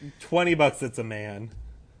 $20 it's a man.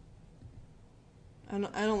 I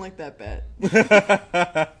don't like that bet.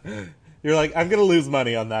 You're like, I'm gonna lose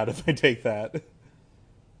money on that if I take that.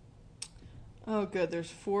 Oh, good.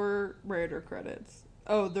 There's 4 writer credits.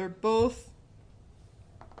 Oh, they're both...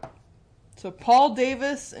 So Paul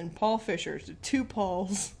Davis and Paul Fisher. So 2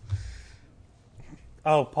 Pauls.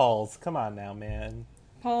 Oh, Paul's. Come on now, man.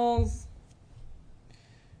 Pauls.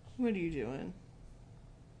 What are you doing?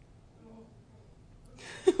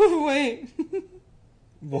 Wait.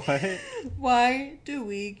 What? Why do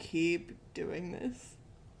we keep doing this?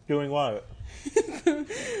 Doing what?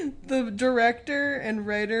 The director and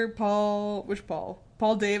writer, Paul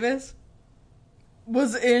Davis,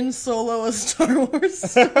 was in Solo, a Star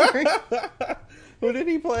Wars story. Who did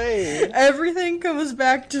he play? Everything comes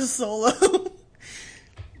back to Solo.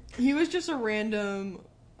 He was just a random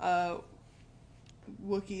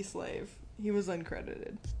Wookiee slave. He was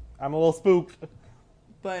uncredited. I'm a little spooked.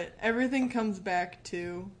 But everything comes back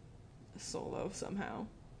to Solo somehow.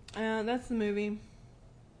 That's the movie.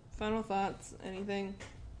 Final thoughts? Anything?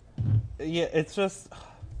 Yeah, it's just...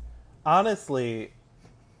 Honestly,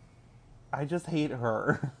 I just hate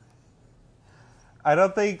her. I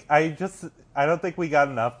don't think we got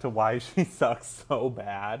enough to why she sucks so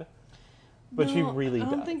bad. But No, she really I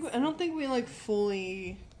don't does. I don't think we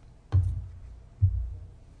fully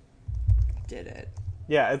did it.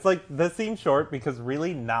 Yeah, it's like, this seems short because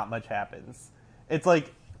really not much happens. It's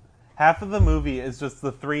like, half of the movie is just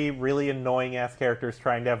the 3 really annoying-ass characters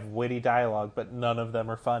trying to have witty dialogue, but none of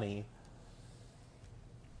them are funny.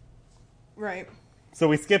 Right. So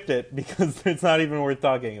we skipped it because it's not even worth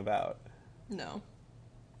talking about. No.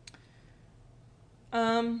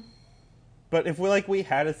 But if we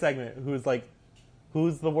had a segment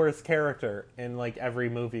who's the worst character in every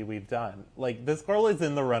movie we've done, this girl is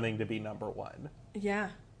in the running to be number 1. Yeah.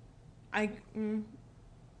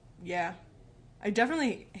 Yeah. I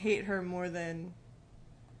definitely hate her more than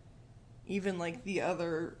even the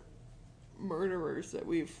other murderers that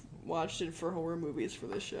we've watched in for horror movies for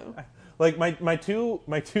this show. My two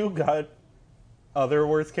other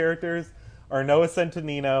worst characters are Noah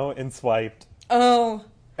Centineo in Swiped. Oh.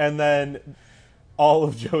 And then all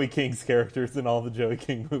of Joey King's characters in all the Joey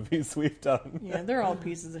King movies we've done. Yeah, they're all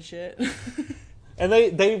pieces of shit. And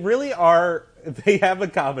they really are, they have a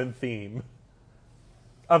common theme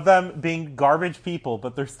of them being garbage people,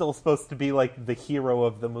 but they're still supposed to be the hero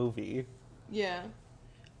of the movie. Yeah.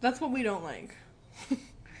 That's what we don't like.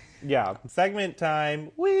 Yeah. Segment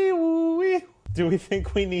time. Wee woo wee. Do we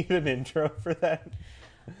think we need an intro for that?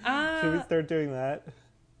 Should we start doing that?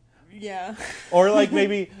 Yeah. Or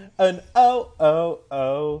maybe an oh.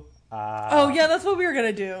 Oh, yeah, that's what we were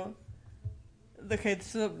gonna do. Okay,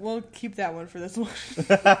 so we'll keep that one for this one.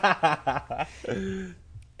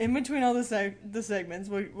 In between all the segments,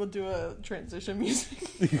 we'll do a transition music.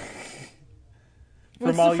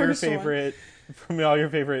 From all your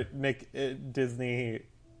favorite Nick Disney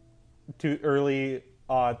to early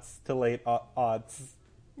aughts to late aughts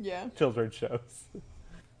children's shows.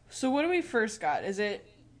 So what do we first got? Is it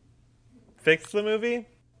Fix the movie?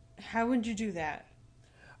 How would you do that?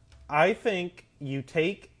 I think you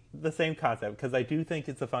take the same concept, because I do think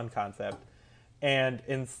it's a fun concept, and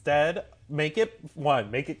instead make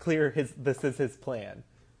it clear this is his plan.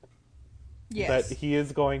 Yes. That he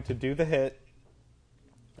is going to do the hit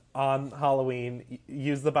on Halloween,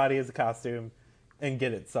 use the body as a costume, and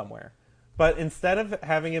get it somewhere. But instead of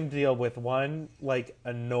having him deal with one, like,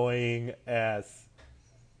 annoying ass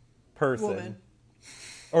person, woman,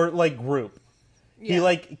 or, like, group, yeah. he,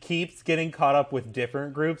 like, keeps getting caught up with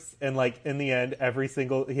different groups, and, like, in the end,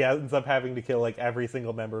 he ends up having to kill, like, every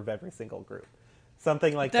single member of every single group.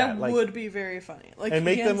 Something like that. That would be very funny. Like, and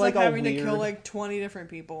make he them, ends like, up having weird... to kill, like, 20 different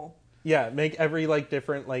people. Yeah, make every, like,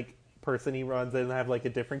 different, like, person he runs in have, like, a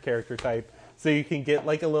different character type, so you can get,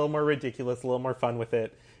 like, a little more ridiculous, a little more fun with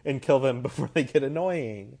it, and kill them before they get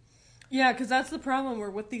annoying. Yeah, because that's the problem. We're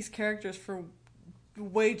with these characters for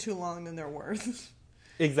way too long than they're worth.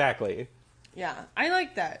 Exactly. Yeah, I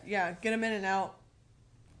like that. Yeah, get them in and out.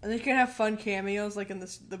 And they can have fun cameos, like in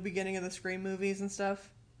the beginning of the Scream movies and stuff.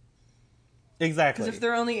 Exactly. Because if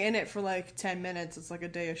they're only in it for, like, 10 minutes, it's like a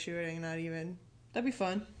day of shooting, not even. That'd be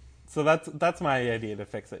fun. So that's my idea to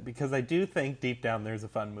fix it, because I do think deep down there's a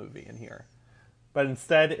fun movie in here. But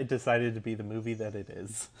instead, it decided to be the movie that it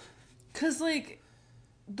is. Because, like,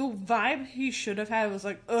 the vibe he should have had was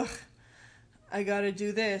like, ugh, I gotta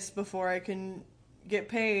do this before I can get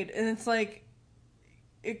paid. And it's like,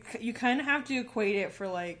 you kind of have to equate it for,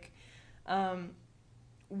 like,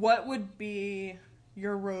 what would be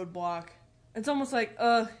your roadblock? It's almost like,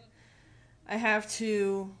 I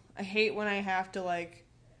hate when I have to, like,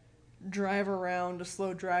 drive around a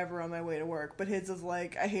slow driver on my way to work. But his is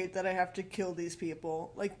like, I hate that I have to kill these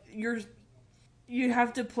people. Like, you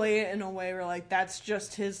have to play it in a way where, like, that's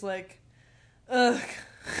just his, like, ugh.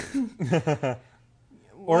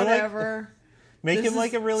 Or whatever. Like, make him,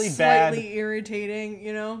 like, a really slightly irritating,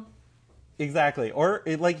 you know? Exactly. Or,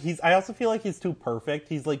 I also feel like he's too perfect.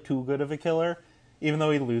 He's, like, too good of a killer. Even though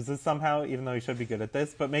he loses somehow, even though he should be good at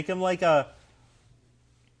this. But make him, like, a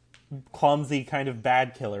clumsy kind of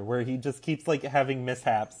bad killer, where he just keeps, like, having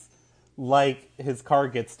mishaps, like his car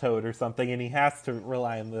gets towed or something, and he has to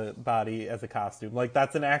rely on the body as a costume. Like,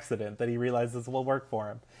 that's an accident that he realizes will work for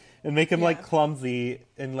him. And make him, like, clumsy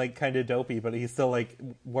and, like, kind of dopey, but he still, like,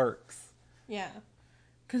 works. Yeah.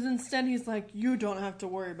 Because instead he's like, you don't have to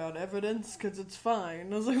worry about evidence, because it's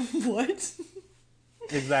fine. I was like, what?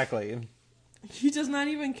 Exactly. He does not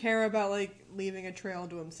even care about, like, leaving a trail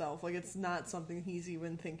to himself. Like, it's not something he's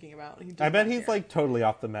even thinking about. I bet he's, like, totally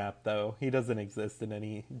off the map, though. He doesn't exist in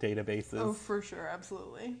any databases. Oh, for sure.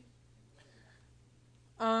 Absolutely.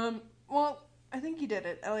 Well, I think he did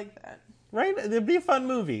it. I like that. Right? It'd be a fun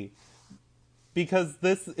movie. Because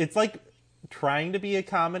it's, like, trying to be a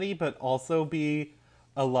comedy, but also be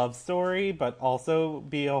a love story, but also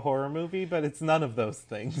be a horror movie, but it's none of those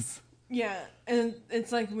things. Yeah, and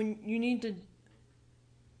it's like when you need to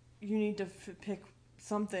pick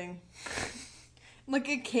something. Like,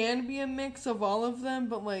 it can be a mix of all of them,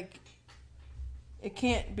 but, like, it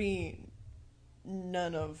can't be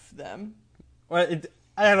none of them. Well,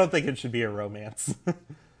 I don't think it should be a romance.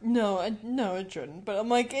 No, it shouldn't. But I'm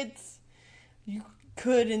like, you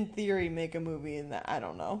could, in theory, make a movie in that. I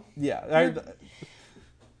don't know. Yeah.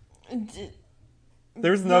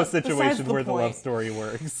 There's no situation where the love story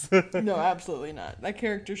works. No, absolutely not. That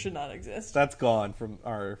character should not exist. That's gone from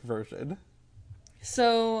our version.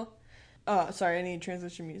 So, sorry, I need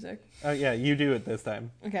transition music. Oh, yeah, you do it this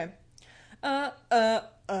time. Okay. Oh.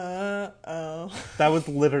 That was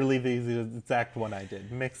literally the exact one I did.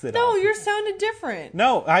 Mix it up. No, yours sounded different.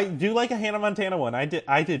 No, I do like a Hannah Montana one.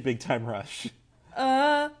 I did Big Time Rush.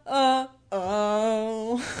 Oh.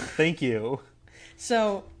 Thank you.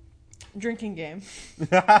 So, drinking game.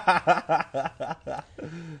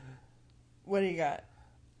 What do you got?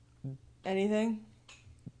 Anything?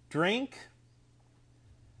 Drink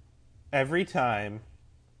every time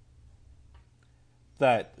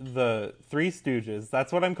that the Three Stooges,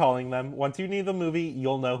 that's what I'm calling them. Once you need the movie,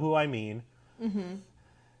 you'll know who I mean. Mm-hmm.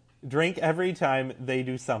 Drink every time they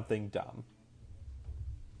do something dumb.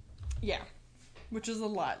 Yeah. Which is a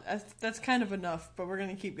lot. That's kind of enough, but we're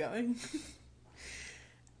going to keep going.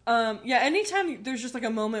 Yeah, anytime there's just, like, a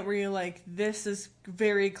moment where you're like, this is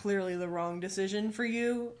very clearly the wrong decision for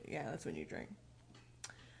you, yeah, that's when you drink.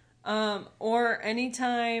 Or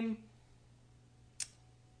anytime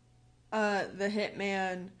the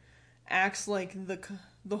hitman acts like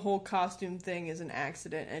the whole costume thing is an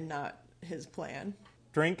accident and not his plan.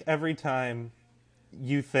 Drink every time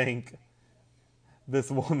you think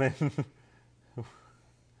this woman...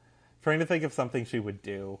 Trying to think of something she would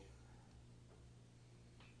do.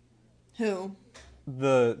 Who?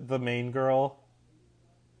 The main girl.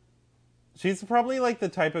 She's probably like the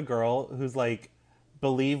type of girl who's like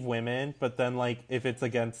believe women, but then like if it's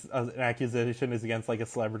against an accusation is against like a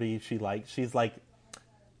celebrity she likes, she's like,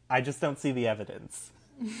 I just don't see the evidence.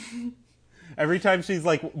 Every time she's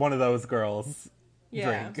like one of those girls.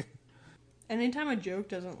 Yeah. Drink. Anytime a joke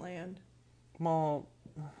doesn't land. Well,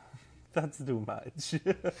 that's too much.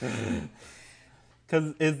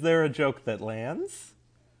 Because is there a joke that lands?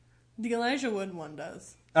 The Elijah Wood one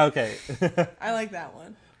does. Okay. I like that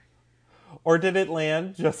one. Or did it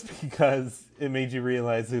land just because it made you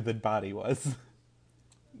realize who the body was?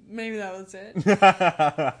 Maybe that was it.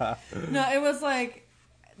 No, it was like,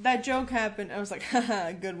 that joke happened. I was like,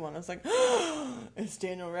 haha, good one. I was like, it's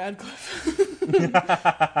Daniel Radcliffe.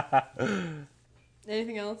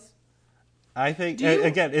 Anything else? I think,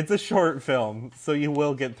 again, it's a short film, so you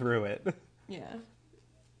will get through it. Yeah.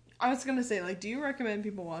 I was going to say, like, do you recommend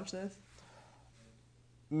people watch this?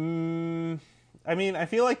 I mean, I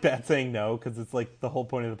feel like bad saying no, because it's like the whole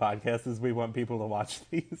point of the podcast is we want people to watch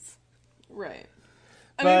these. Right.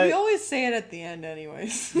 I mean, we always say it at the end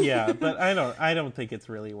anyways. Yeah, but I don't think it's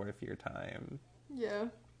really worth your time. Yeah.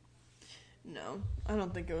 No, I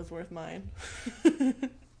don't think it was worth mine.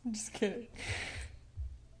 I'm just kidding.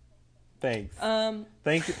 Thanks.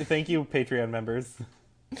 Thank you, Patreon members.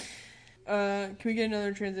 Can we get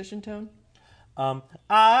another transition tone? Wow.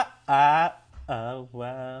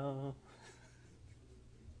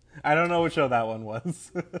 I don't know what show that one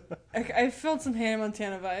was. I felt some Hannah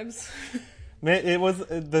Montana vibes.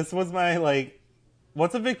 This was my, like,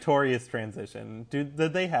 what's a victorious transition? Did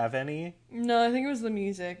they have any? No, I think it was the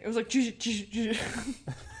music. It was like...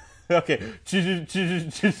 Okay.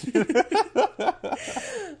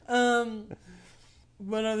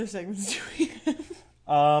 What other segments do we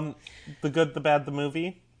have? The Good, the Bad, the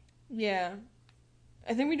Movie? Yeah.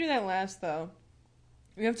 I think we do that last, though.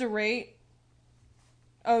 We have to rate...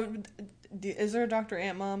 Oh, is there a Dr.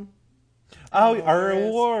 Ant Mom? Oh, our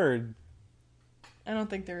award. I don't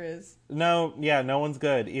think there is. No, yeah, no one's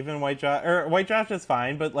good. Even White Josh is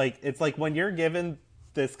fine, but like it's like when you're given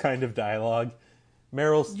this kind of dialogue,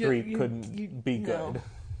 Meryl Streep couldn't be good.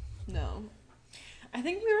 No. I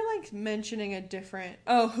think we were like mentioning a different...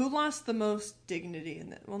 Oh, who lost the most dignity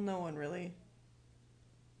in that? Well, no one really.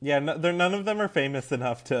 Yeah, none of them are famous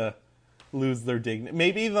enough to lose their dignity.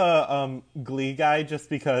 Maybe the Glee guy, just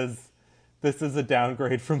because this is a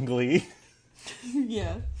downgrade from Glee.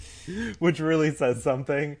 Yeah. Which really says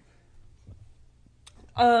something.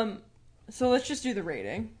 So let's just do the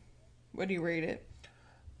rating. What do you rate it?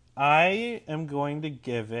 I am going to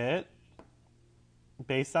give it,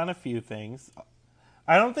 based on a few things,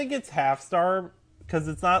 I don't think it's half star, because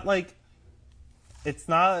it's not like, it's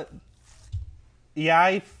not, yeah,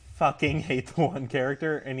 I fucking hate the one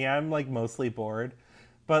character, and yeah, I'm like mostly bored,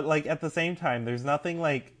 but like at the same time, there's nothing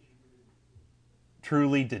like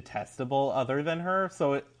truly detestable other than her,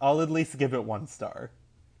 so I'll at least give it 1 star.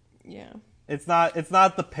 Yeah. It's not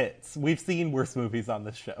The Pits. We've seen worse movies on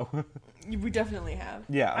this show. We definitely have.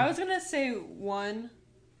 Yeah. I was going to say 1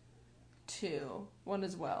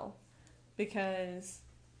 as well. Because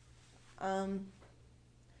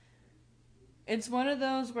it's one of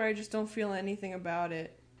those where I just don't feel anything about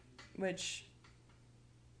it, which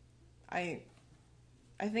I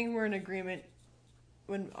think we're in agreement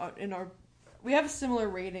when we have similar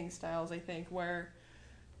rating styles, I think, where,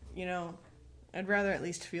 you know, I'd rather at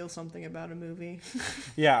least feel something about a movie.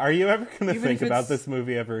 Yeah, are you ever going to think about this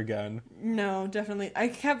movie ever again? No, definitely.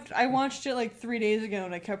 I watched it like 3 days ago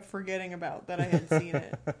and I kept forgetting about that I had seen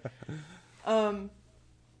it.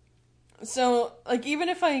 So, like, even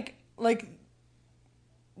if like,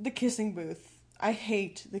 The Kissing Booth. I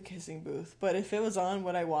hate The Kissing Booth, but if it was on,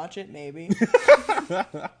 would I watch it? Maybe.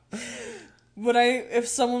 Would I, if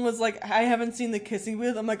someone was like, I haven't seen The Kissing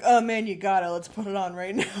Booth, I'm like, oh man, you got it, let's put it on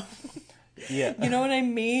right now. Yeah. You know what I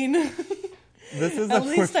mean? This is At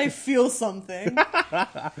least I feel something.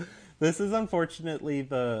 This is unfortunately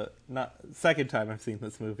the second time I've seen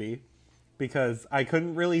this movie, because I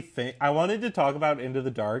couldn't really think. I wanted to talk about Into the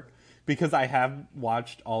Dark because I have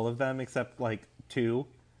watched all of them except like 2.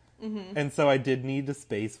 Mm-hmm. And so I did need a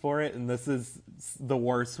space for it, and this is the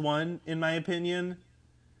worst one in my opinion.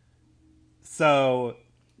 So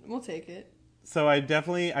we'll take it. So I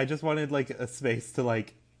just wanted like a space to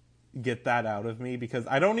like get that out of me because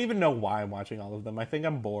I don't even know why I'm watching all of them. I think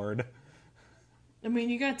I'm bored. I mean,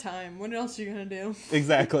 you got time. What else are you gonna do?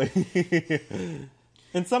 Exactly.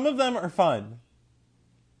 And some of them are fun.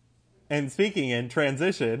 And speaking in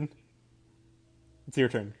transition, it's your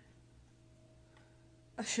turn.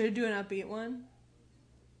 Should I do an upbeat one?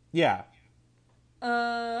 Yeah.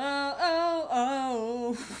 Oh.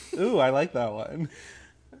 Ooh, I like that one.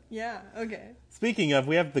 Yeah, okay. Speaking of,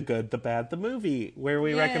 we have The Good, the Bad, the Movie, where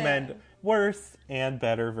we recommend worse and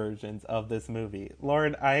better versions of this movie.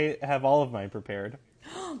 Lauren, I have all of mine prepared.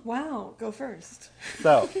 Wow, go first.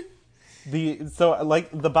 So,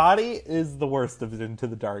 the body is the worst of Into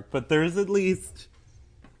the Dark, but there's at least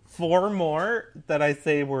 4 more that I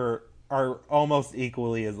say are almost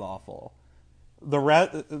equally as awful.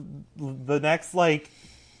 The next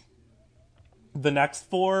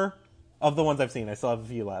 4 of the ones I've seen, I still have a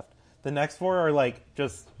few left. The next 4 are like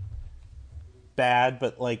just bad,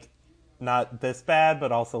 but like not this bad,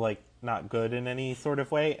 but also like not good in any sort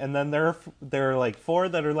of way. And then there are like 4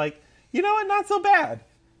 that are like, you know what, not so bad.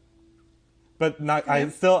 But not. I'm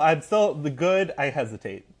still the good. I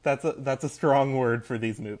hesitate. That's a strong word for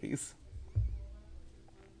these movies.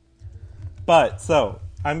 But so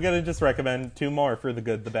I'm gonna just recommend 2 more for The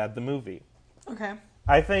Good, the Bad, the Movie. Okay.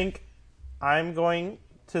 I think I'm going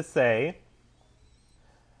to say.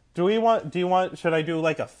 Do you want? Should I do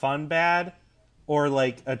like a fun bad, or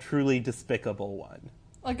like a truly despicable one?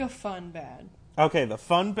 Like a fun bad. Okay, the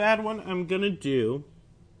fun bad one I'm gonna do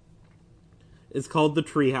is called The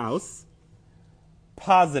Treehouse.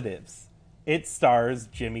 Positives. It stars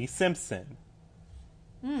Jimmy Simpson.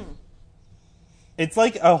 It's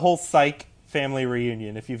like a whole Psych family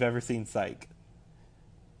reunion, if you've ever seen Psych.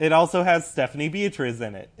 It also has Stephanie Beatriz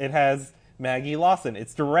in it. It has Maggie Lawson.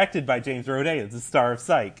 It's directed by James Roday. It's the star of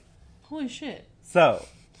Psych. Holy shit. So,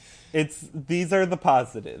 these are the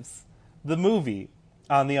positives. The movie,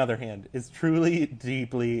 on the other hand, is truly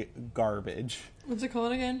deeply garbage. What's it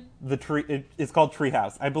called again? It's called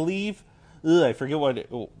Treehouse. I believe. I forget what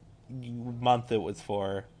month it was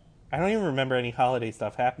for. I don't even remember any holiday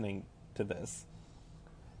stuff happening to this.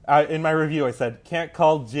 In my review, I said, can't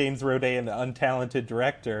call James Roday an untalented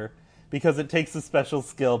director because it takes a special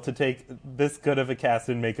skill to take this good of a cast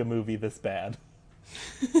and make a movie this bad.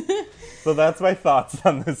 So that's my thoughts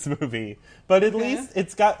on this movie. But at least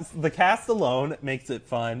it's got the cast alone makes it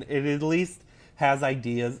fun. It at least has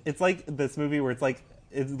ideas. It's like this movie where it's like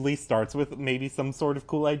it at least starts with maybe some sort of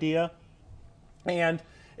cool idea. And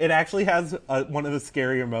it actually has one of the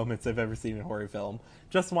scarier moments I've ever seen in a horror film.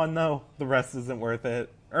 Just one, though. The rest isn't worth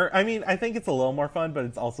it. I think it's a little more fun, but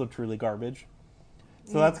it's also truly garbage.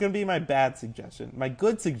 So that's going to be my bad suggestion. My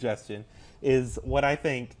good suggestion is what I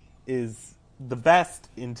think is the best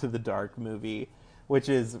Into the Dark movie, which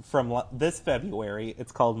is from this February.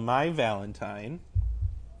 It's called My Valentine.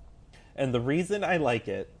 And the reason I like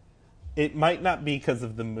it, it might not be because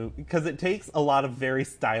of the movie, because it takes a lot of very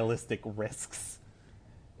stylistic risks.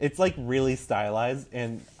 It's like really stylized,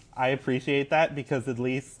 and I appreciate that because at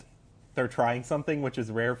least they're trying something, which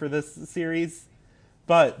is rare for this series.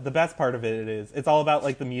 But the best part of it is it's all about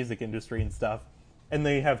like the music industry and stuff, and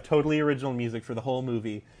they have totally original music for the whole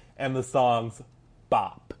movie, and the songs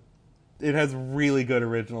bop. It has really good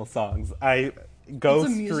original songs. It's a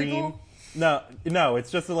musical? No,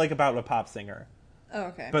 it's just like about a pop singer. Oh,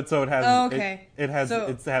 okay. But so it has. Oh, okay. It has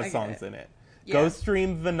songs in it. Go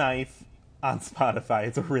stream The Knife on Spotify.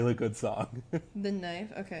 It's a really good song. The Knife?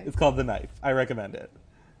 Okay. It's called The Knife. I recommend it.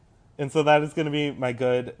 And so that is going to be my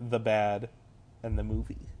good, the bad, and the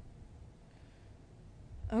movie.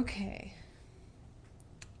 Okay.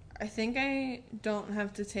 I think I don't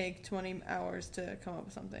have to take 20 hours to come up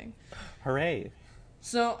with something. Hooray.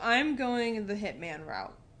 So I'm going the Hitman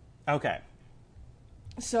route. Okay.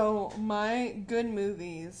 So my good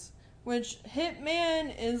movies, which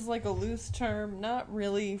Hitman is like a loose term, not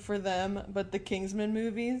really for them, but the Kingsman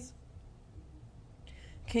movies.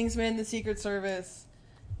 Kingsman, The Secret Service,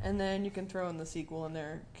 and then you can throw in the sequel in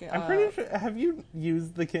there. I'm pretty sure. Have you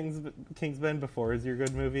used the Kingsman before as your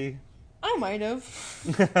good movie? I might have.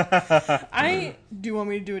 Do you want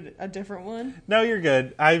me to do a different one? No, you're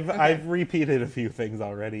good. I've repeated a few things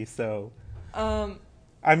already, so I'm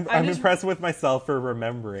impressed with myself for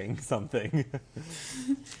remembering something.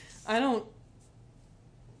 I don't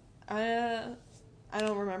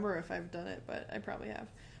remember if I've done it, but I probably have.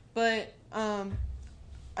 But I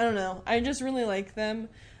don't know. I just really like them.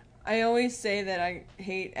 I always say that I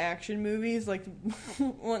hate action movies. Like,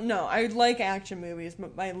 well, no, I like action movies,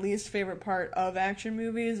 but my least favorite part of action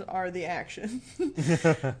movies are the action.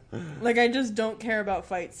 Like, I just don't care about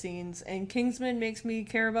fight scenes, and Kingsman makes me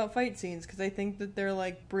care about fight scenes because I think that they're,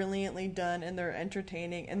 like, brilliantly done and they're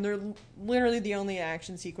entertaining, and they're literally the only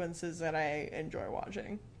action sequences that I enjoy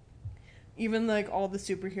watching. Even, like, all the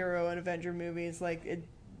superhero and Avenger movies, like,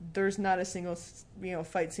 there's not a single,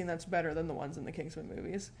 fight scene that's better than the ones in the Kingsman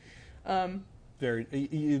movies.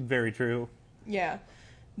 Very true. Yeah.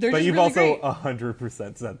 But you've also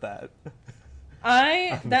 100% said that.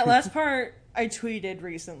 That last part I tweeted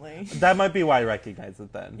recently. That might be why I recognize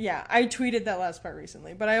it then. Yeah, I tweeted that last part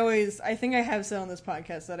recently. But I think I have said on this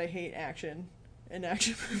podcast that I hate action in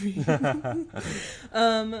action movies.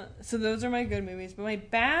 So those are my good movies. But my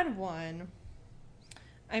bad one,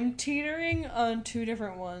 I'm teetering on two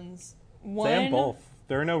different ones. Say them both.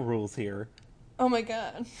 There are no rules here. Oh my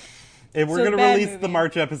god. If we're going to release the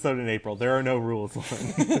March episode in April, there are no rules.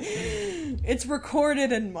 It's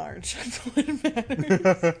recorded in March. That's what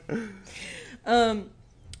matters.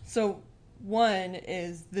 So one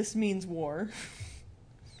is This Means War.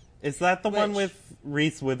 Is that the one with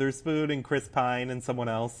Reese Witherspoon and Chris Pine and someone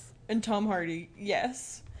else? And Tom Hardy,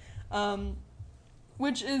 yes.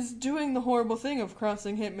 Which is doing the horrible thing of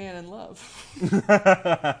crossing Hitman and Love.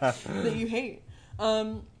 That you hate.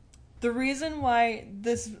 The reason why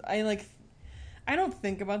I don't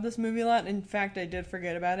think about this movie a lot. In fact, I did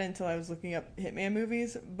forget about it until I was looking up Hitman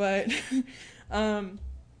movies. But a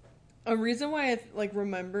reason why I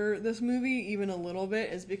remember this movie even a little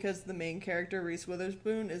bit is because the main character, Reese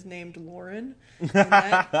Witherspoon, is named Lauren. And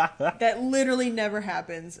that literally never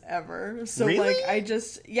happens ever. So really?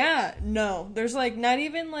 There's not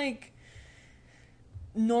even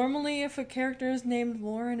normally, if a character is named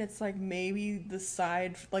Lauren, it's maybe the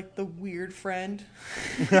side, the weird friend.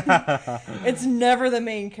 It's never the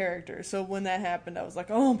main character. So when that happened, I was like,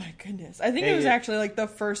 oh my goodness. I think it was actually the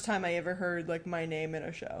first time I ever heard my name in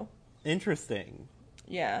a show. Interesting.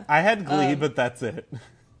 Yeah. I had Glee, but that's it.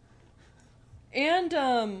 And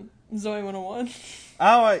Zoe 101.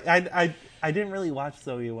 Oh, I didn't really watch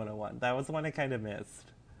Zoe 101. That was the one I kind of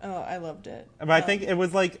missed. Oh, I loved it. But I think it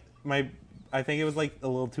was I think it was a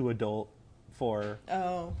little too adult for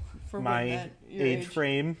my age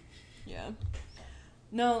frame. Yeah.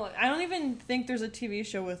 No, I don't even think there's a TV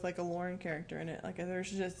show with a Lauren character in it.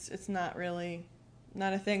 It's not really,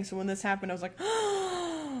 not a thing. So when this happened, I was like,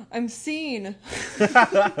 oh, I'm seen.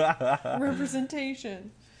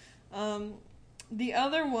 Representation. The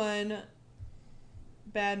other one,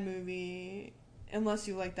 bad movie, unless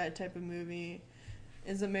you like that type of movie,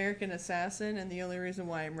 is American Assassin, and the only reason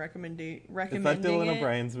why I'm recommending Is that Dylan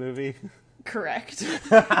O'Brien's movie? Correct.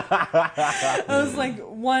 I was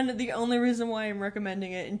one, the only reason why I'm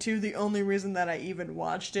recommending it, and two, the only reason that I even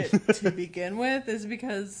watched it to begin with is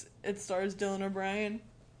because it stars Dylan O'Brien.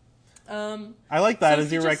 I like that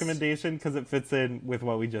as your recommendation because it fits in with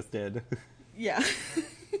what we just did. Yeah.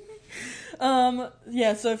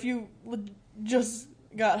 Yeah, so if you just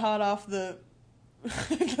got hot off the...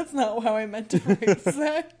 That's not how I meant to phrase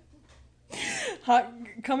that.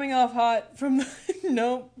 Coming off hot from the...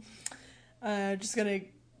 Nope. Just gonna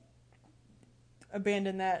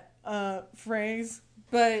abandon that phrase.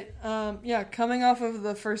 But, yeah, coming off of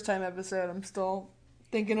the first time episode, I'm still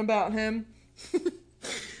thinking about him.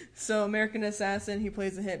 So, American Assassin, he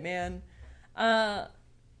plays a hitman.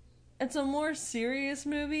 It's a more serious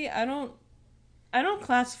movie. I don't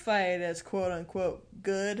classify it as quote-unquote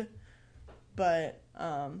good, but,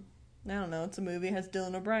 I don't know, it's a movie, it has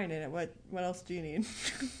Dylan O'Brien in it. What else do you need?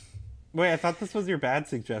 Wait, I thought this was your bad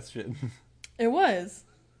suggestion. It was.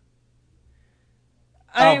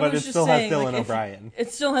 But it still has Dylan O'Brien.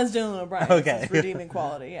 It still has Dylan O'Brien. Okay. It's redeeming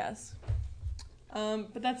quality, yes.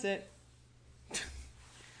 But that's it.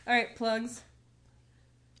 Alright, plugs.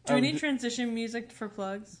 Do we need transition music for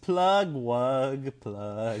plugs? Plug, wug,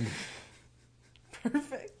 plug.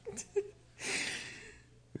 Perfect.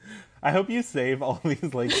 I hope you save all these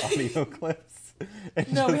audio clips.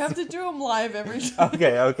 No, we have to do them live every time.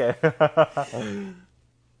 Okay.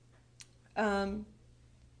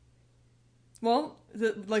 Well,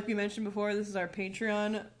 like we mentioned before, this is our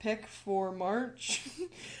Patreon pick for March.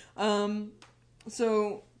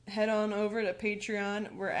 So head on over to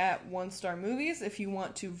Patreon. We're at One Star Movies if you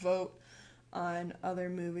want to vote on other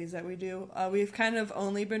movies that we do. We've kind of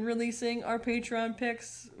only been releasing our Patreon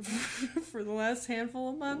picks for the last handful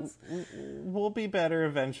of months. We'll be better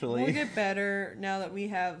eventually. We'll get better now that we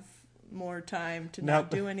have more time to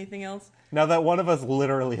not do anything else. Now that one of us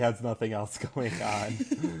literally has nothing else going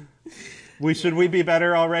on. Should we be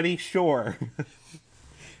better already? Sure.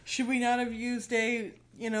 Should we not have used a,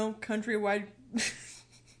 countrywide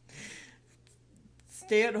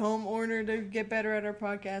stay-at-home order to get better at our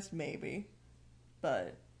podcast? Maybe.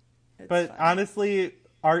 But But fine. honestly,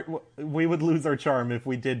 we would lose our charm if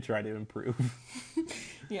we did try to improve.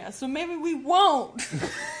 Yeah, so maybe we won't.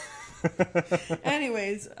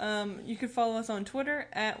 Anyways, you can follow us on Twitter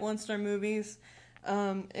at One Star Movies.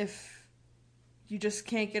 If you just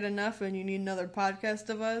can't get enough and you need another podcast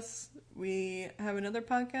of us, we have another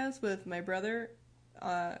podcast with my brother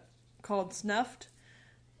called Snuffed.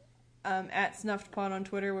 At Snuffed Pod on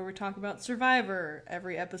Twitter, where we talk about Survivor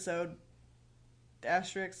every episode.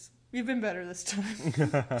 Asterisk. We've been better this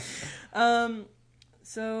time.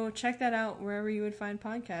 So check that out wherever you would find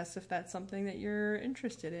podcasts if that's something that you're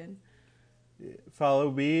interested in. Follow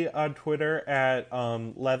me on Twitter at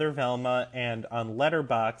Leather Velma and on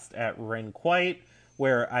Letterboxd at Renquite,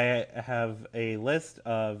 where I have a list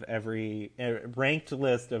of ranked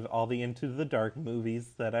list of all the Into the Dark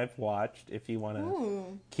movies that I've watched. If you want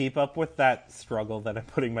to keep up with that struggle that I'm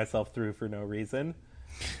putting myself through for no reason.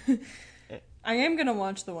 I am gonna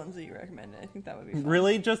watch the ones that you recommended. I think that would be fun.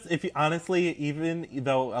 Really, just if you honestly, even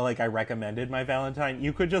though like I recommended My Valentine,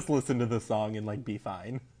 you could just listen to the song and like be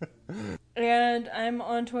fine. And I'm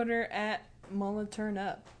on Twitter at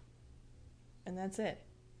MullaTurnUp. And that's it.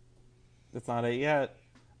 That's not it yet.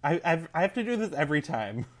 I have to do this every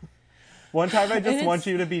time. One time I just want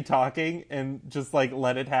you to be talking and just like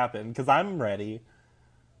let it happen because I'm ready.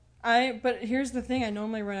 But here's the thing: I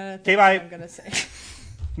normally run out of Okay, things bye. I'm gonna say.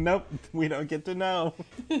 Nope, we don't get to know.